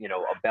into a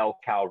bell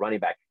cow running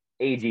back.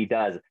 AG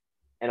does.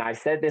 And I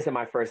said this in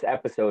my first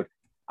episode.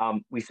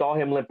 We saw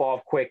him limp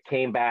off quick,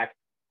 came back.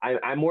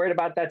 I'm worried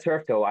about that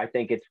turf toe. I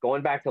think it's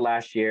going back to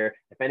last year.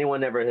 If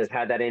anyone ever has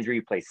had that injury,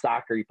 you play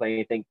soccer, you play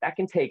anything, that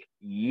can take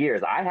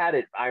years. I had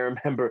it, I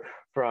remember,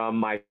 from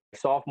my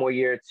sophomore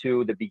year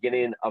to the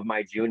beginning of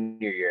my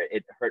junior year.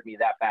 It hurt me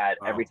that bad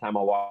every time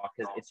I walk,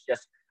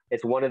 because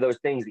it's one of those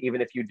things.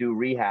 Even if you do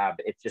rehab,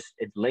 it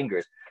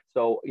lingers.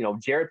 So,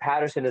 Jared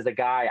Patterson is a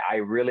guy I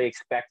really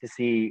expect to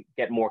see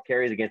get more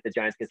carries against the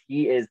Giants, because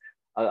he is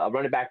a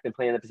running back, been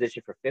playing the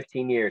position for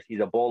 15 years. He's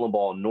a bowling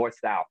ball,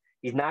 north-south.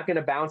 He's not going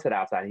to bounce it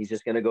outside. He's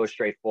just going to go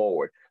straight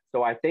forward.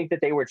 So I think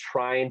that they were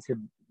trying to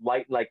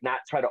not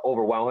try to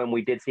overwhelm him.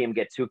 We did see him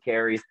get 2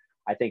 carries,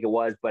 I think it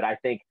was, but I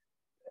think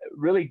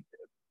really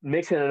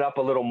mixing it up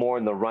a little more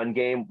in the run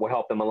game will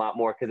help them a lot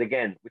more. Because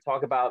again, we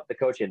talk about the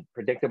coaching,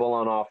 predictable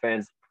on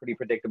offense, pretty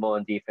predictable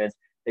on defense.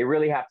 They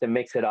really have to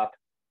mix it up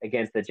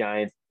against the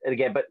Giants. And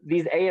again, but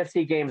these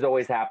AFC games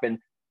always happen.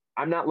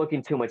 I'm not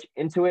looking too much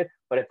into it,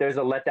 but if there's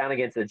a letdown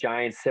against the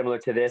Giants similar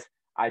to this,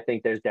 I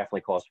think there's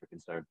definitely cause for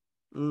concern.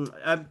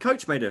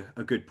 Coach made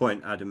a good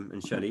point, Adam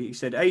and Shelley. He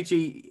said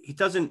AG, he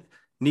doesn't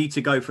need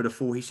to go for the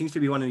full. He seems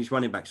to be one of these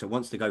running backs that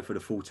wants to go for the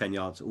full 10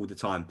 yards all the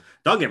time.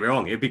 Don't get me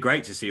wrong. It'd be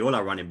great to see all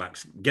our running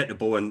backs get the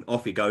ball and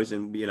off he goes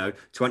and,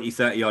 20,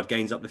 30 yard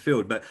gains up the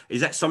field. But is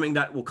that something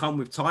that will come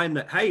with time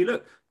that, hey,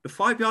 look, the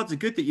 5 yards are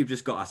good that you've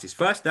just got us. It's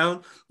first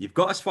down. You've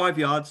got us 5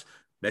 yards.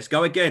 Let's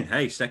go again.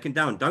 Hey, second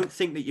down. Don't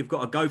think that you've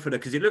got to go for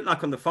because it looked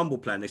like on the fumble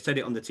plan, they said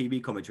it on the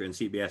TV commentary on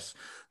CBS,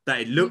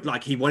 that it looked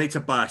like he wanted to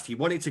burst. He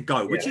wanted to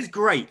go, which is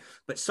great.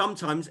 But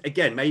sometimes,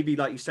 again, maybe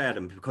like you say,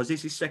 Adam, because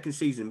this is second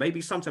season,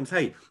 maybe sometimes,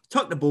 hey,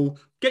 tuck the ball,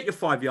 get your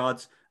 5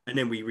 yards, and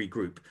then we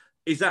regroup.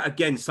 Is that,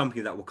 again,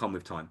 something that will come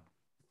with time?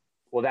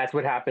 Well, that's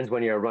what happens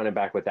when you're a running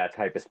back with that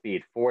type of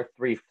speed.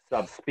 4.3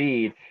 sub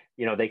speed,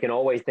 they can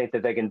always think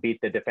that they can beat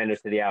the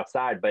defenders to the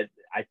outside. But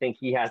I think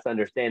he has to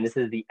understand this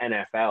is the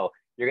NFL.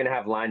 You're going to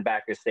have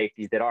linebackers,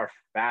 safeties that are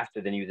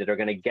faster than you, even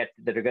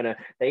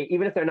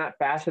if they're not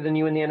faster than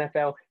you in the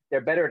NFL,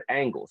 they're better at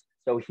angles.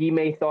 So he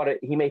may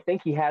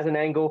think he has an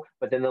angle,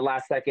 but then the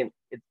last second,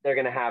 they're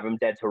going to have him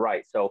dead to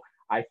right. So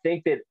I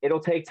think that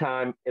it'll take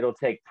time. It'll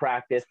take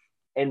practice.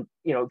 And,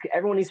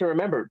 everyone needs to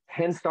remember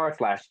 10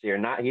 starts last year.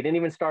 He didn't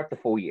even start the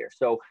full year.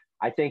 So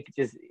I think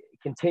just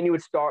continue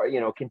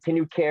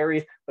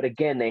carries. But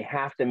again, they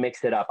have to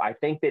mix it up. I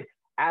think that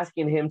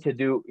asking him to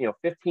do,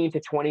 15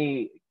 to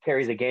 20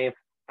 carries a game,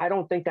 I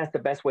don't think that's the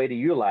best way to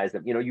utilize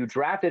him. You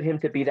drafted him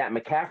to be that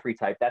McCaffrey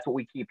type. That's what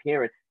we keep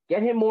hearing.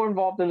 Get him more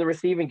involved in the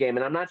receiving game.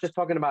 And I'm not just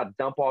talking about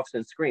dump offs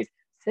and screens.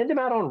 Send him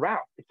out on route.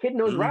 The kid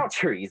knows route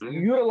trees.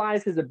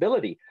 Utilize his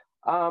ability.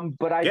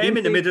 But I get him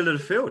in the middle of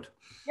the field.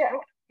 Yeah.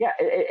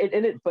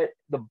 But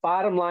the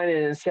bottom line,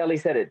 and Shelley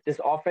said it,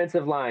 this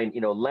offensive line,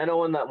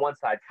 Leno on that one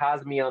side,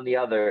 Cosme on the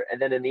other, and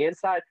then in the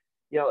inside,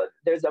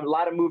 there's a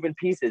lot of moving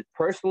pieces.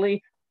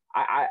 Personally,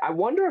 I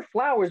wonder if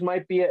Flowers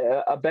might be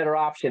a better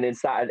option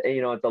inside,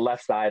 at the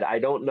left side. I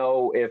don't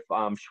know if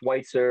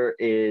Schweitzer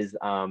is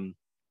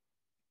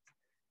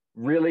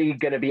really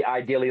going to be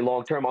ideally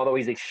long-term, although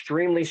he's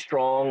extremely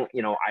strong.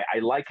 I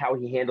like how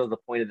he handles the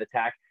point of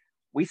attack.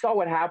 We saw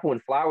what happened when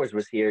Flowers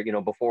was here,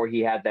 before he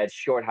had that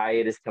short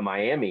hiatus to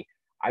Miami.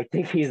 I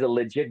think he's a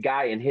legit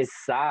guy, and his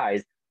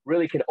size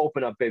really can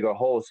open up bigger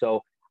holes.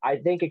 So I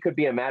think it could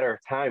be a matter of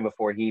time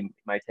before he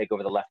might take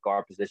over the left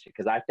guard position,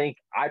 because I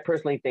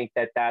personally think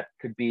that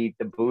could be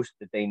the boost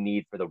that they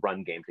need for the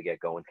run game to get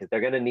going, because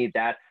they're going to need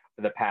that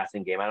for the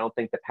passing game. I don't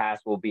think the pass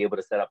will be able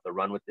to set up the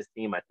run with this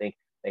team. I think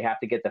they have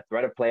to get the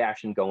threat of play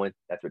action going.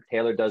 That's what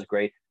Taylor does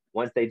great.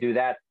 Once they do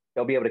that,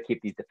 they'll be able to keep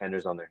these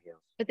defenders on their heels.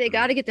 But they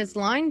got to get this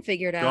line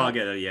figured out.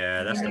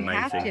 That's the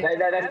main thing.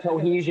 That's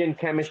cohesion,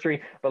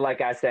 chemistry. But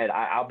like I said,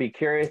 I'll be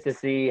curious to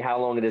see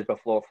how long it is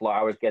before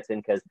Flowers gets in,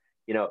 because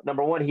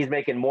number one, he's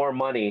making more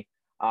money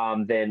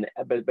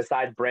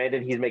besides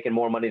Brandon, he's making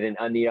more money than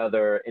any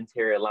other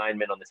interior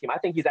lineman on the team. I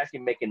think he's actually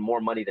making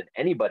more money than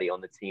anybody on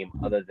the team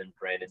other than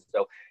Brandon.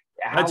 So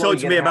don't talk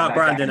to me about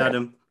Brandon,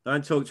 Adam.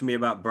 Don't talk to me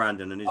about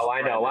Brandon and his. Oh,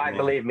 I know.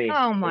 Believe me.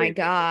 Oh my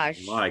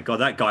gosh. My God,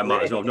 that guy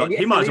might as well not.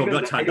 He might as well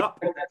not tag up.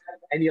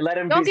 And you let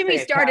him. Don't get me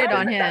started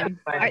on him.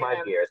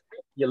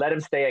 You let him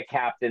stay a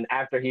captain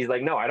after he's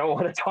like, no, I don't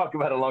want to talk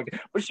about it long.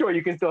 But sure,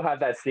 you can still have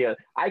that seal.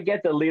 I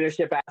get the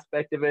leadership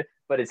aspect of it,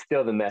 but it's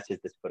still the message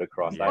that's put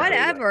across. Yeah.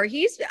 Whatever.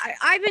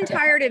 I've been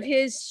tired of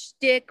his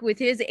shtick with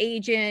his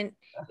agent.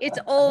 It's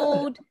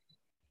old.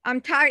 I'm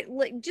tired.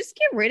 Just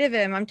get rid of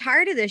him. I'm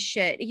tired of this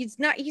shit. He's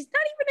not even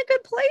a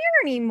good player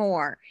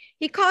anymore.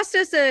 He cost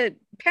us a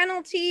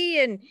penalty,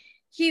 and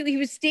he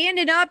was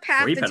standing up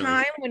half the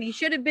time when he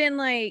should have been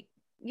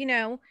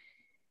letting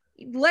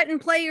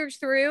players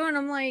through. And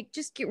I'm like,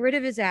 just get rid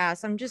of his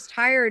ass. I'm just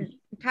tired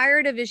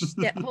of his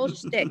whole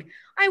shtick.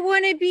 I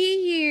want to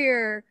be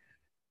here.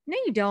 No,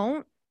 you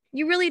don't.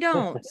 You really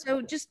don't.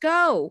 So just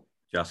go.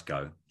 Just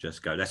go.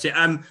 That's it.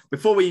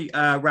 Before we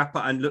wrap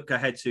up and look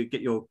ahead to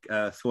get your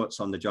thoughts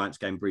on the Giants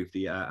game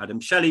briefly, Adam.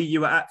 Shelley, you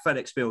were at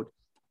FedEx Field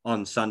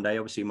on Sunday.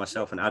 Obviously,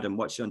 myself and Adam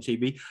watched it on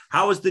TV.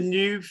 How was the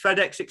new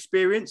FedEx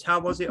experience? How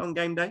was it on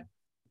game day?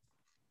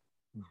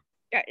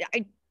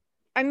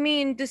 I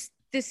mean,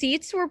 the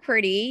seats were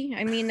pretty.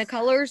 I mean, the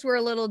colors were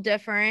a little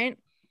different,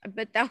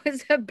 but that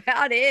was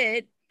about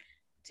it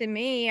to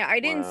me. I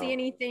didn't see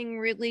anything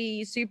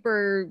really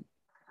super.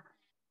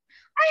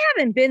 I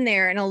haven't been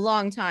there in a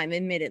long time,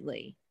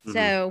 admittedly.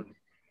 So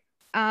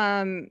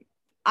I'm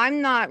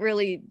not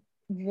really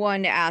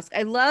one to ask.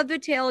 I love the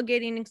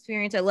tailgating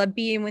experience. I love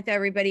being with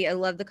everybody. I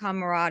love the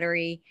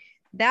camaraderie.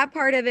 That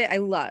part of it I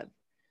love.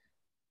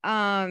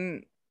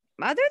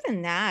 Other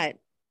than that,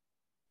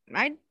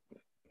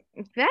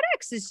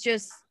 FedEx is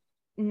just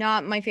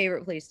not my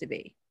favorite place to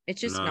be.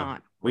 It's just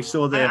not. We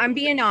saw I'm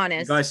being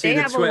honest. You guys see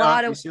they have Twitter, a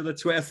lot of. You see the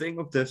Twitter thing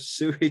of the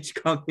sewage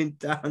coming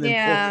down.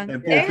 Yeah,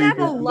 they have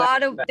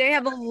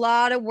a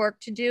lot of work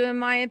to do, in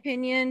my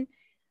opinion.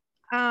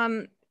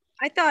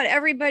 I thought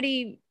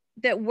everybody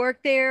that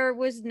worked there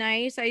was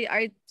nice.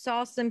 I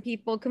saw some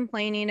people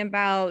complaining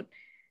about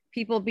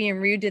people being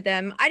rude to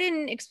them. I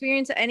didn't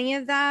experience any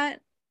of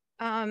that.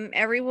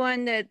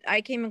 Everyone that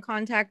I came in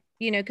contact,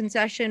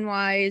 concession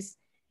wise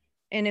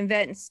and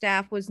event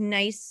staff was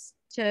nice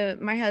to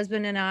my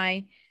husband and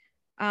I.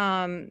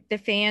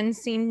 The fans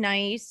seemed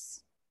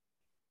nice.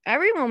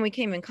 Everyone we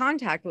came in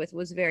contact with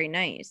was very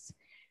nice.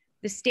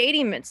 The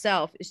stadium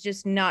itself is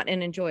just not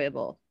an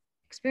enjoyable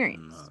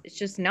experience. No. It's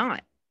just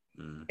not.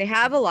 They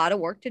have a lot of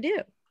work to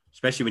do.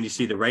 Especially when you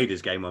see the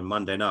Raiders game on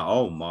Monday night.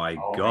 Oh my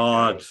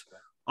God.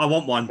 I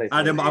want one.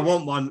 Adam, I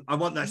want one. I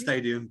want that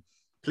stadium.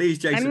 Please,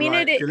 Jason. I mean,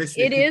 it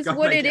is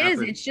what it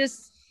is.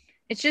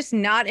 It's just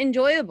not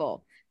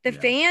enjoyable. The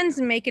fans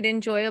make it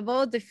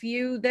enjoyable. The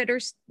few that are,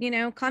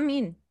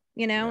 coming,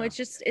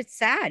 it's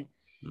sad.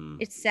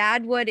 It's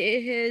sad what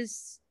it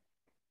has,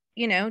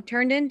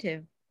 turned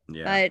into.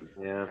 Yeah. But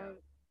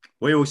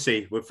we all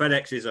see. Well,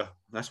 FedEx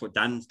that's what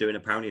Dan's doing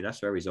apparently.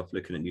 That's where he's off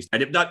looking at news.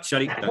 No,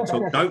 Shelley, don't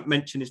talk. Don't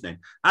mention his name.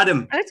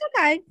 Adam. That's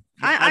okay.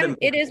 Adam,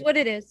 it is what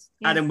it is.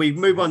 Yeah. Adam, we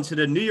move on to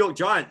the New York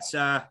Giants.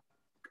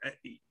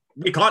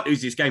 We can't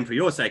lose this game for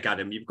your sake,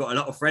 Adam. You've got a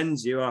lot of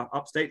friends. You are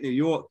upstate New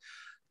York.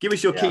 Give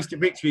us your keys to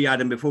victory,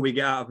 Adam, before we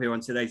get out of here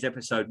on today's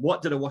episode.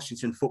 What do the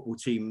Washington football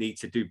team need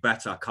to do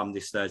better come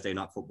this Thursday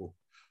night football?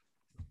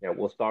 Yeah,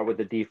 we'll start with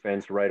the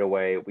defense right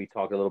away. We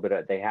talked a little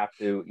bit. They have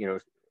to,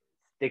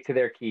 stick to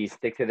their keys,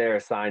 stick to their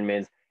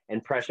assignments,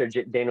 and pressure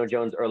Daniel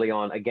Jones early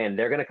on. Again,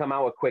 they're going to come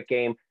out with quick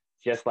game,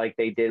 just like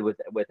they did with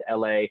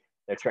LA.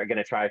 They're going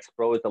to try to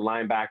expose the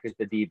linebackers,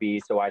 the DB.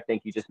 So I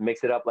think you just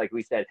mix it up. Like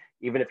we said,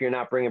 even if you're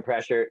not bringing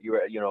pressure,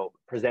 you're,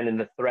 presenting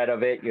the threat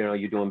of it, you're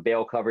doing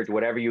bail coverage,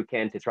 whatever you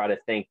can to try to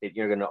think that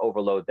you're going to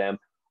overload them.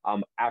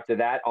 After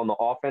that, on the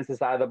offensive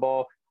side of the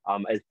ball,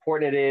 as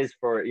important it is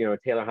for,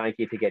 Taylor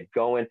Heinicke to get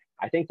going,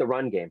 I think the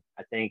run game.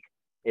 I think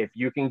if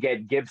you can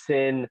get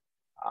Gibson,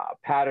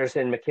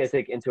 Patterson,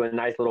 McKissick into a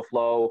nice little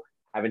flow,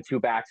 having two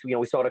backs, we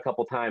saw it a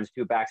couple times,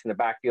 two backs in the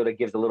backfield, it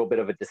gives a little bit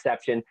of a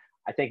deception.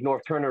 I think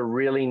North Turner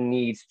really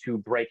needs to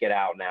break it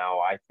out now.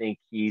 I think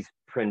he's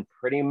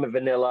pretty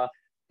vanilla. I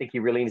think he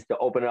really needs to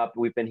open it up.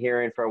 We've been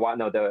hearing for a while.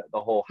 No, the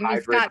whole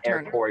hybrid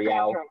Air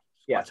Coryell.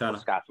 Yeah,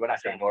 Scott. What I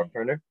say, North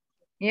Turner?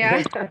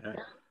 Yeah.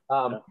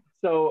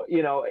 So,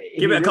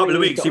 give it a couple of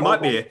weeks. He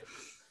might be here.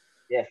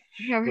 Yeah,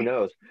 who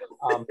knows?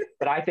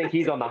 But I think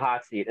he's on the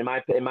hot seat. In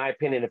my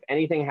opinion, if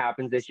anything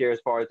happens this year as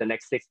far as the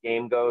next 6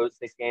 games,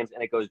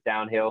 and it goes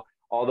downhill,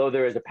 although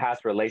there is a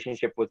past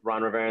relationship with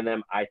Ron Rivera and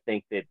them, I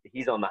think that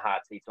he's on the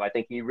hot seat. So I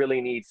think he really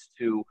needs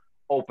to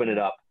open it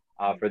up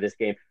for this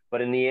game.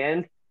 But in the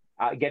end,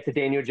 get to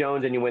Daniel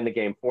Jones and you win the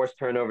game. Force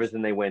turnovers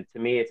and they win.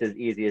 To me, it's as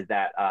easy as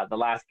that. The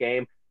last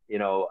game,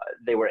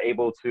 they were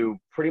able to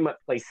pretty much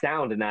play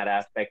sound in that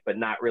aspect, but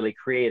not really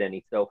create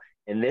any. So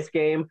in this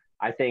game,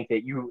 I think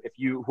that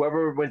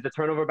whoever wins the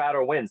turnover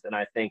battle wins. And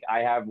I think I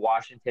have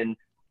Washington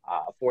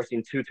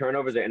forcing 2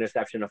 turnovers, an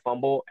interception, a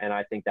fumble, and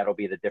I think that'll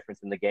be the difference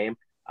in the game.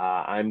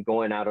 I'm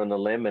going out on a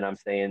limb, and I'm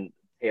saying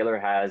Taylor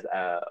has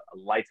a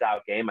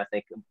lights-out game. I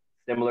think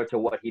similar to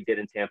what he did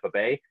in Tampa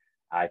Bay.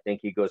 I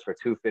think he goes for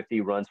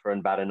 250, runs for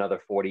about another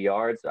 40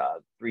 yards,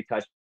 3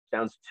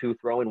 touchdowns, 2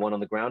 throwing, 1 on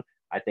the ground.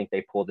 I think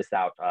they pull this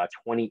out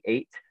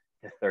 28-13.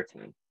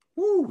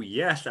 Oh,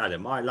 yes,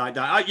 Adam. I like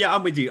that.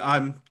 I'm with you.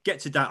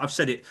 Get to that. I've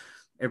said it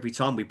every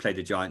time we play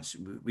the Giants.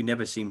 We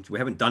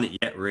haven't done it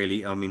yet,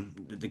 really. I mean,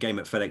 the game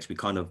at FedEx, we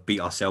kind of beat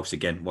ourselves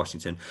again,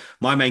 Washington.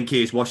 My main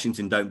key is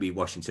Washington don't beat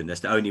Washington.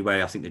 That's the only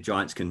way I think the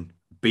Giants can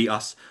beat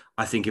us.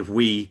 I think if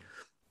we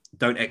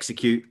don't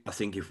execute, I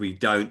think if we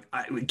don't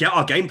get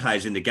our game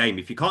players in the game,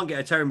 if you can't get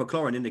a Terry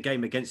McLaurin in the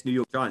game against New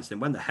York Giants, then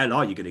when the hell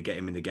are you going to get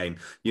him in the game?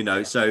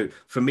 So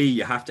for me,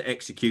 you have to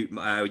execute.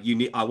 I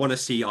want to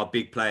see our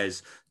big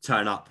players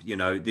turn up.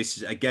 This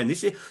is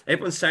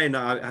everyone's saying,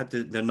 I had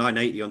the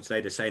 980 on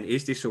today. They're saying,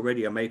 is this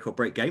already a make or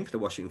break game for the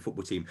Washington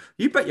football team?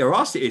 You bet your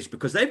ass it is,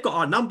 because they've got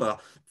our number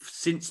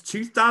since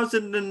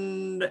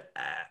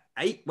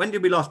 2008. When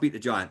did we last beat the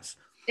Giants?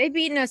 They've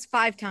beaten us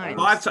 5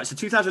 times. 5 times. So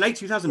 2008,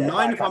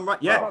 2009, if I'm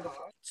right. Yeah.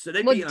 So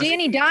they Well, beat us.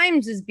 Danny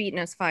Dimes has beaten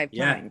us 5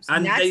 times.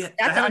 And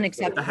that's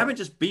unacceptable. They haven't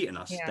just beaten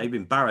us; they've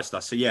embarrassed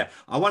us. So yeah,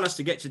 I want us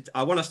to get to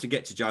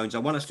Jones. I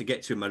want us to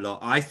get to him a lot.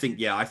 I think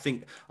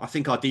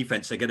our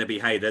defense are going to be,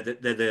 hey, they're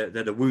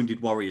the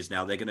wounded warriors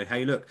now. They're going to,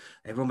 hey, look,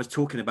 everyone was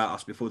talking about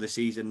us before the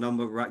season,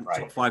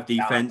 top 5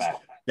 defense.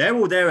 They're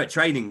all there at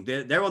training.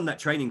 They're on that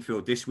training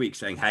field this week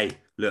saying, hey,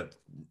 look,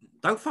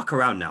 don't fuck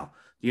around now.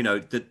 You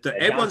know,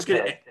 everyone's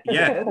going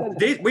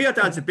to, we are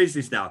down to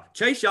business now.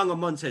 Chase Young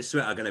and Montez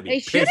Sweat are going to be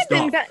pissed off. They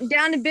should have been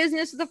down to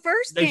business the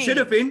first game. They should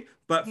have been,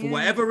 but for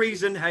whatever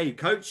reason, hey,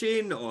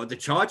 coaching or the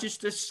Chargers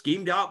just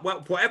schemed up,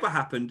 whatever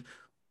happened,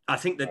 I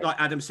think that, like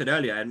Adam said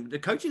earlier, and the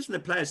coaches and the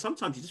players,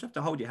 sometimes you just have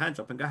to hold your hands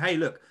up and go, hey,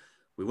 look,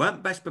 we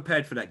weren't best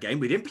prepared for that game.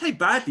 We didn't play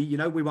badly. You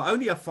know, we were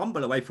only a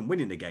fumble away from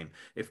winning the game.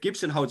 If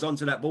Gibson holds on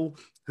to that ball,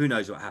 who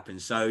knows what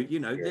happens? So, you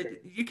know,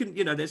 you can,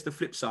 you know, there's the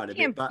flip side of it.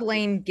 Can't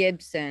blame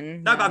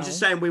Gibson. No, but I'm just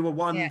saying we were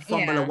one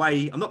fumble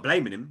away. I'm not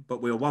blaming him,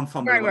 but we were one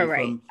fumble away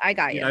from. I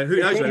got you. You know, who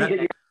knows what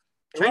that.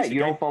 Right, you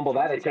don't fumble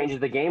that. It changes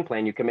the game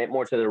plan. You commit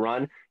more to the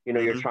run. You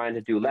know, you're trying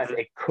to do less.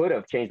 It could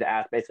have changed the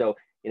aspect. So,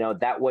 you know,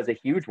 that was a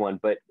huge one.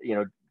 But, you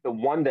know, the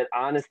one that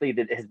honestly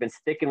that has been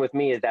sticking with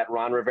me is that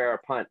Ron Rivera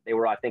punt. They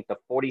were, I think, the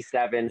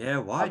 47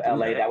 of LA.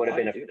 That would have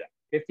been a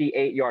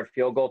 58-yard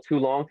field goal, too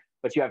long.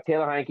 But you have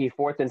Taylor Heineke,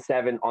 4th and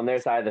 7 on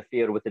their side of the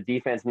field with the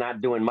defense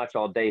not doing much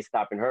all day,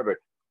 stopping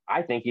Herbert.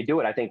 I think you do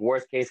it. I think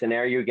worst case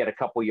scenario, you get a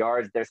couple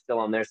yards. They're still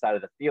on their side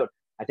of the field.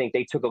 I think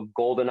they took a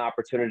golden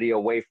opportunity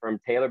away from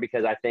Taylor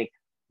because I think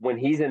when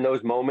he's in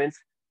those moments,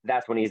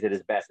 that's when he's at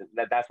his best.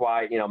 That's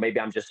why, you know, maybe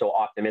I'm just so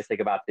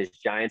optimistic about this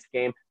Giants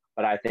game.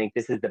 But I think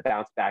this is the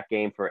bounce back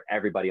game for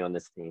everybody on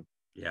this team.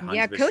 Yeah, 100%.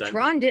 Yeah, Coach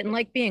Ron didn't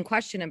like being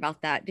questioned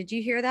about that. Did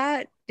you hear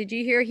that? Did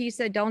you hear he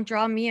said, don't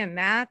draw me a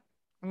map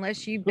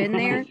unless you've been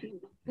there?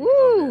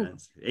 Woo!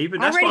 Even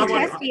that's already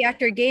testy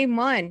after game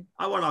 1.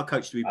 I want our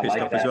coach to be pissed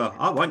off as well.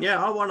 I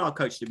want our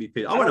coach to be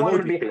pissed. I want him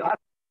to be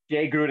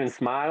Jay Gruden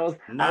smiles.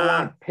 I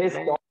want pissed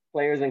off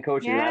players and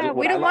coaches. Yeah,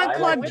 we don't want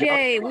Club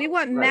J. We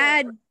want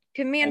Mad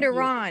Commander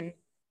Ron.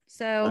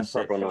 So,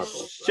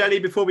 Shelly,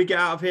 before we get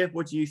out of here,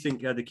 what do you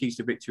think the keys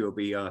to victory will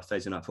be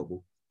Thursday Night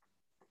Football?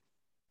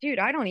 Dude,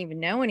 I don't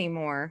even know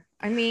anymore.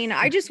 I mean,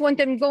 I just want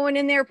them going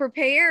in there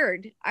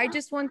prepared. I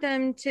just want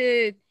them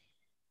to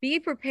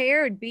be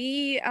prepared,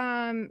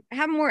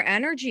 have more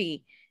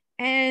energy,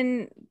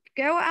 and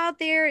go out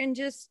there and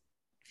just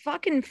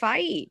fucking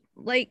fight.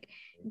 Like,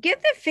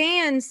 give the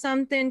fans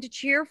something to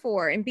cheer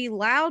for and be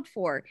loud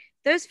for.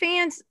 Those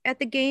fans at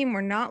the game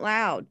were not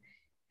loud.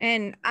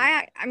 And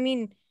I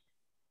mean,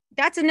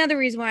 that's another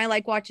reason why I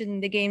like watching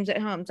the games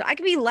at home. So I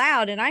can be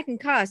loud and I can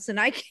cuss and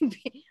I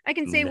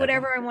can say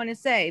whatever I want to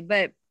say.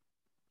 But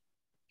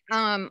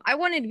I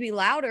wanted to be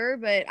louder,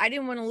 but I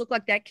didn't want to look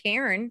like that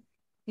Karen,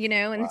 you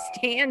know, in the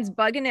stands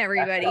bugging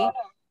everybody.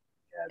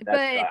 But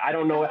I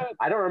don't know.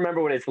 I don't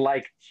remember what it's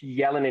like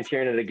yelling and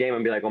cheering at a game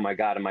and be like, "Oh my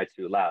God, am I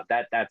too loud?"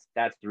 That's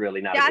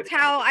really not. That's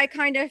how I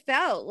kind of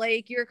felt.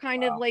 Like you're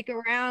kind of like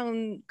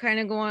around,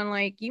 kind of going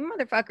like, "You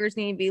motherfuckers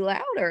need to be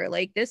louder."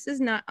 Like this is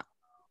not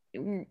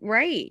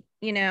right,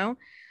 you know.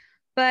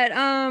 But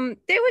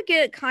they would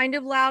get kind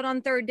of loud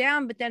on 3rd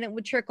down, but then it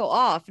would trickle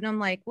off, and I'm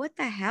like, "What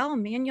the hell,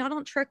 man? Y'all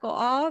don't trickle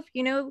off,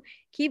 you know?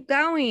 Keep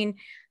going."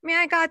 I mean,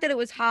 I got that it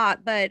was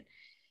hot, but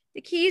the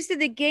keys to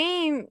the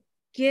game.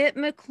 Get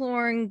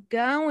McLaurin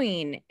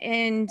going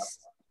and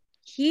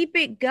keep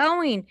it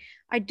going.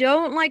 I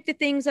don't like the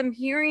things I'm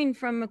hearing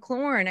from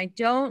McLaurin. I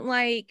don't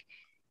like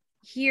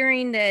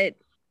hearing that.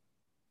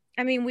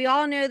 I mean, we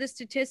all know the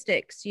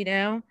statistics, you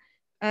know,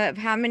 of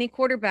how many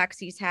quarterbacks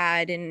he's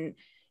had. And,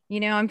 you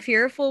know, I'm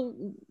fearful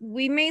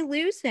we may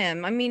lose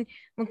him. I mean,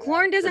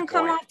 McLaurin doesn't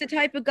come off the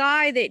type of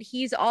guy that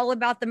he's all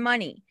about the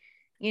money.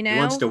 You know, he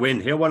wants to win.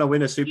 He'll want to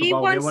win a Super Bowl. He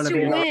wants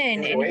to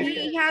win, and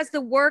he has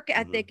the work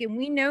ethic, and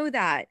we know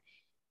that.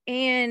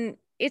 And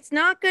it's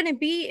not going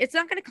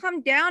to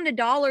come down to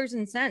dollars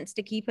and cents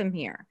to keep him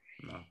here.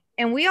 No.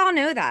 And we all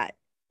know that,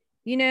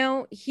 you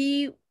know,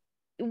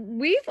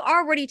 we've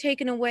already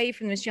taken away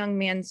from this young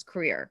man's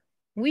career.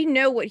 We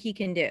know what he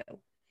can do.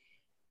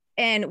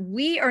 And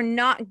we are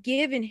not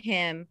giving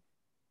him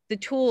the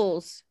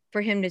tools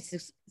for him to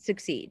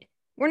succeed.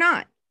 We're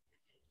not.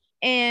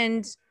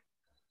 And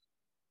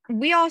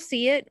we all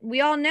see it.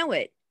 We all know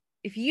it.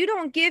 If you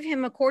don't give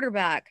him a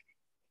quarterback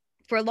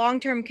for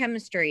long-term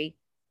chemistry,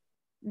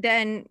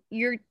 then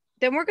we're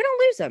going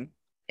to lose him.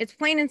 It's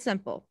plain and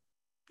simple.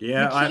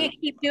 Yeah. You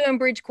can't keep doing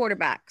bridge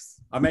quarterbacks.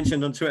 I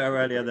mentioned on Twitter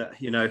earlier that,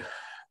 you know,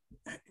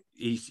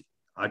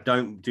 I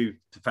don't do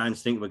the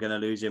fans think we're going to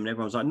lose him. And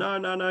everyone's like,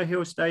 no,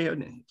 he'll stay.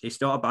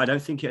 It's not, but I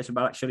don't think it's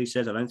about, actually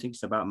says, I don't think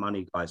it's about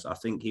money, guys. I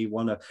think he'll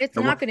want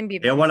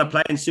to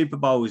play in Super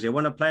Bowls. He'll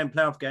want to play in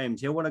playoff games.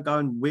 He'll want to go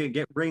and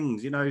get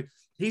rings. You know,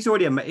 he's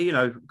already, you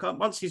know,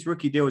 once his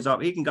rookie deal is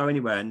up, he can go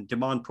anywhere and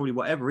demand probably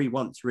whatever he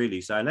wants,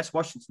 really. So unless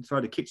Washington throw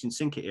the kitchen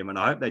sink at him, and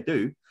I hope they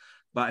do,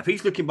 but if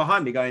he's looking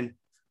behind me going,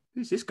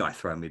 who's this guy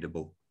throwing me the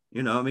ball?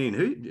 You know what I mean?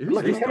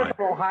 Who's he's coming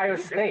from Ohio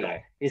State.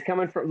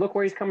 Look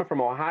where he's coming from,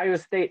 Ohio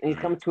State, and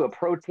he's coming to a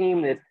pro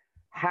team that's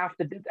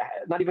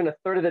not even a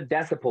third of the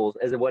decibels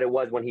as what it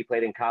was when he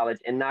played in college,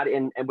 and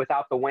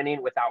without the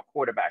winning, without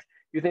quarterbacks.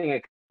 You think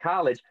in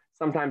college,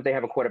 sometimes they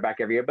have a quarterback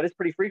every year, but it's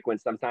pretty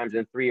frequent. Sometimes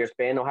in 3 year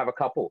span, they'll have a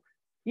couple.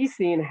 He's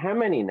seeing how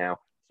many now?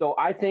 So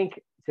I think,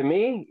 to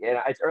me,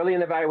 it's early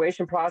in the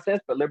evaluation process,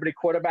 but Liberty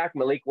quarterback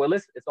Malik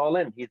Willis, it's all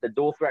in. He's the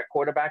dual threat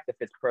quarterback that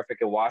fits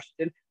perfect in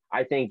Washington.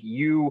 I think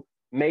you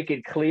make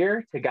it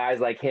clear to guys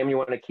like him you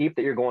want to keep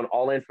that you're going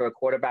all in for a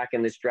quarterback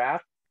in this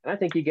draft, and I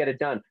think you get it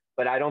done.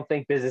 But I don't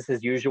think business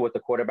as usual with the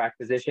quarterback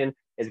position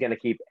is going to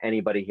keep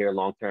anybody here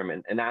long term,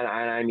 and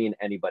I mean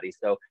anybody.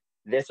 So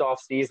this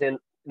offseason,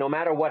 no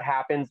matter what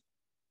happens,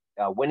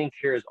 winning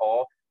cures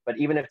all. But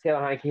even if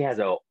Taylor Heinicke has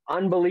an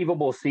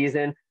unbelievable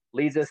season,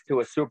 leads us to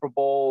a Super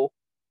Bowl,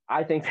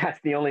 I think that's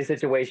the only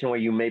situation where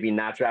you maybe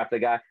not draft a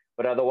guy.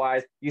 But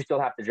otherwise, you still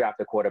have to draft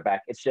a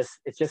quarterback. It's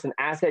just an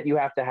asset you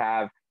have to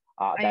have.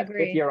 That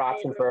fifth-year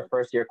option for a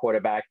first-year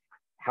quarterback,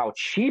 how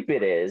cheap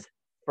it is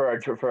for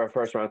a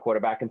first-round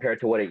quarterback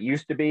compared to what it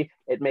used to be,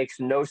 it makes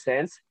no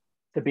sense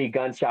to be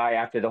gun-shy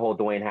after the whole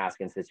Dwayne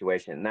Haskins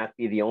situation. And that'd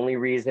be the only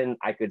reason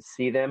I could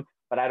see them.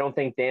 But I don't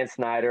think Dan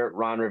Snyder,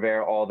 Ron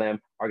Rivera, all of them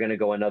are going to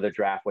go another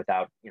draft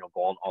without,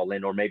 going all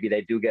in. Or maybe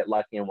they do get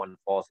lucky and one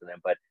falls to them.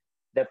 But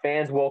the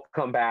fans will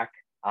come back.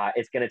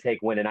 It's going to take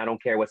winning. I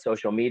don't care what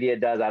social media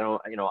does. I'm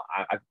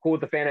cool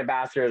with the fan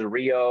ambassadors,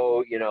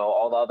 Rio,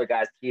 all the other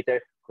guys, Keith,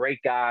 they're great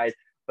guys.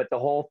 But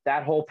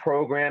that whole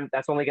program,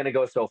 that's only going to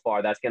go so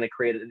far. That's going to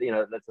create,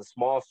 that's a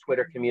small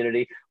Twitter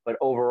community. But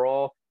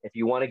overall, if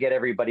you want to get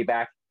everybody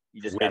back,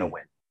 you just got to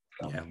win.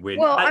 So. Yeah, win.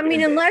 Well, I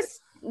mean,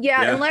 unless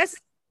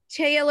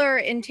Taylor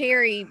and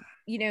Terry,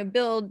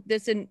 build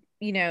this,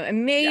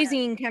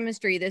 amazing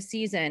chemistry this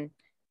season,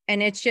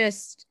 and it's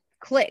just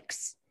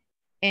clicks.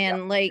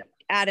 And like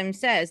Adam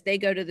says, they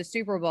go to the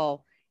Super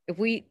Bowl.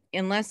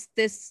 Unless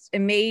this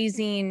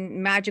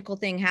amazing magical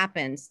thing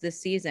happens this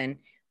season,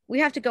 we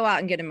have to go out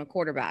and get him a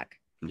quarterback.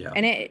 Yeah.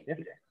 And I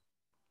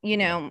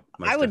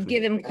would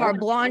give him carte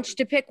blanche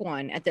to pick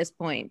one at this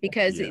point,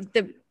 because if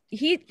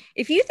you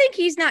think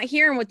he's not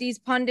hearing what these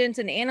pundits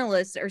and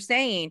analysts are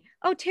saying,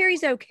 oh,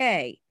 Terry's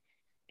okay.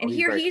 And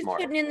here he's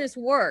smart. Putting in this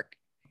work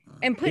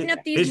and putting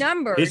up these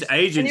numbers. His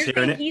agent's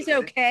hearing it. He's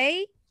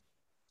okay.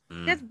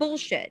 That's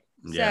bullshit.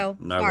 Yeah, so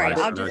no sorry,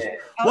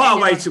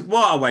 worries.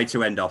 What a way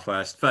to end our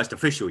first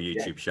official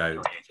YouTube show.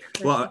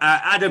 Well,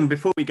 Adam,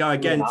 before we go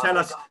again,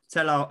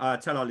 tell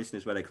our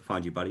listeners where they can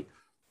find you, buddy.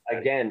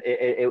 Again,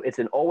 it's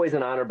always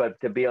an honor, but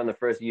to be on the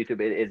first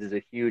YouTube, it is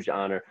a huge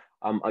honor.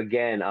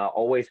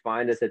 Always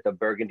find us at the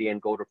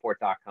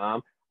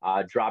burgundyandgoldreport.com.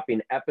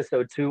 Dropping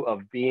episode 2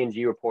 of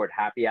B&G Report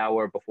Happy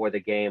Hour before the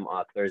game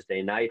on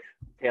Thursday night.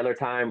 Taylor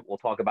time. We'll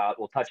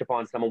touch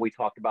upon someone we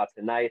talked about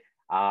tonight.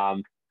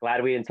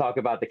 Glad we didn't talk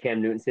about the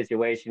Cam Newton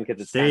situation because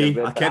it's I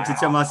kept it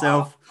to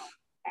myself.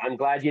 I'm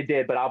glad you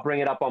did, but I'll bring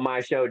it up on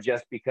my show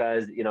just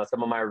because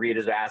some of my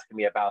readers are asking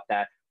me about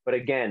that. But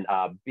again,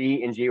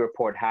 B&G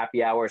Report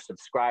Happy Hour.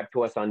 Subscribe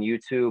to us on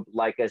YouTube,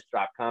 like us,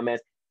 drop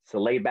comments. It's a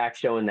laid back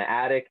show in the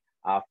attic.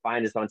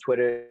 Find us on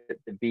Twitter,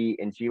 the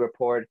B&G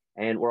Report,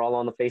 and we're all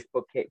on the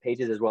Facebook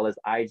pages as well as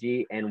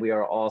IG, and we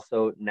are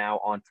also now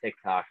on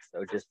TikTok.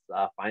 So just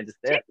find us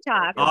there.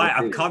 TikTok.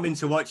 I'm coming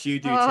to watch you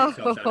do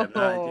TikTok,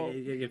 Adam.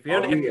 If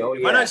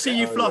I don't see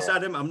you floss,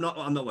 Adam, I'm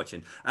not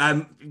watching.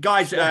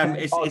 Guys,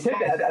 no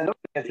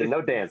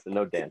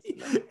dancing.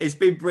 It's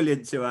been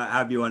brilliant to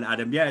have you on,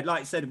 Adam. Yeah,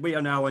 like I said, we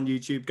are now on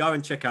YouTube. Go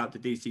and check out the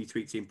DC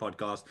Tweet Team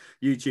podcast.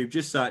 YouTube,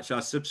 just search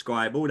us,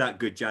 subscribe, all that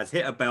good jazz.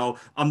 Hit a bell.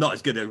 I'm not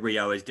as good at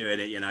Rio as doing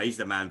it. He's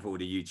the man for all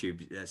the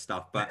YouTube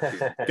stuff. But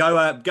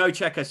go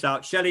check us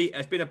out. Shelley,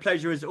 it's been a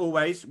pleasure as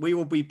always. We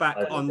will be back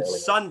on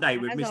Sunday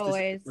with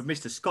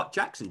Mr. Scott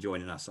Jackson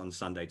joining us on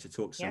Sunday to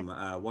talk some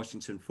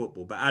Washington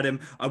football. But Adam,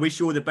 I wish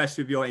you all the best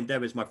with your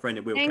endeavors, my friend,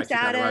 and we'll catch you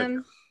down the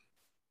road.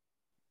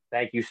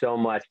 Thank you so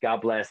much.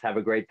 God bless. Have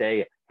a great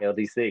day. Hail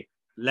DC.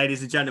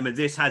 Ladies and gentlemen,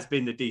 this has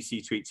been the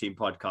DC Tweet Team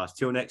podcast.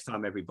 Till next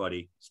time,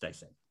 everybody, stay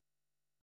safe.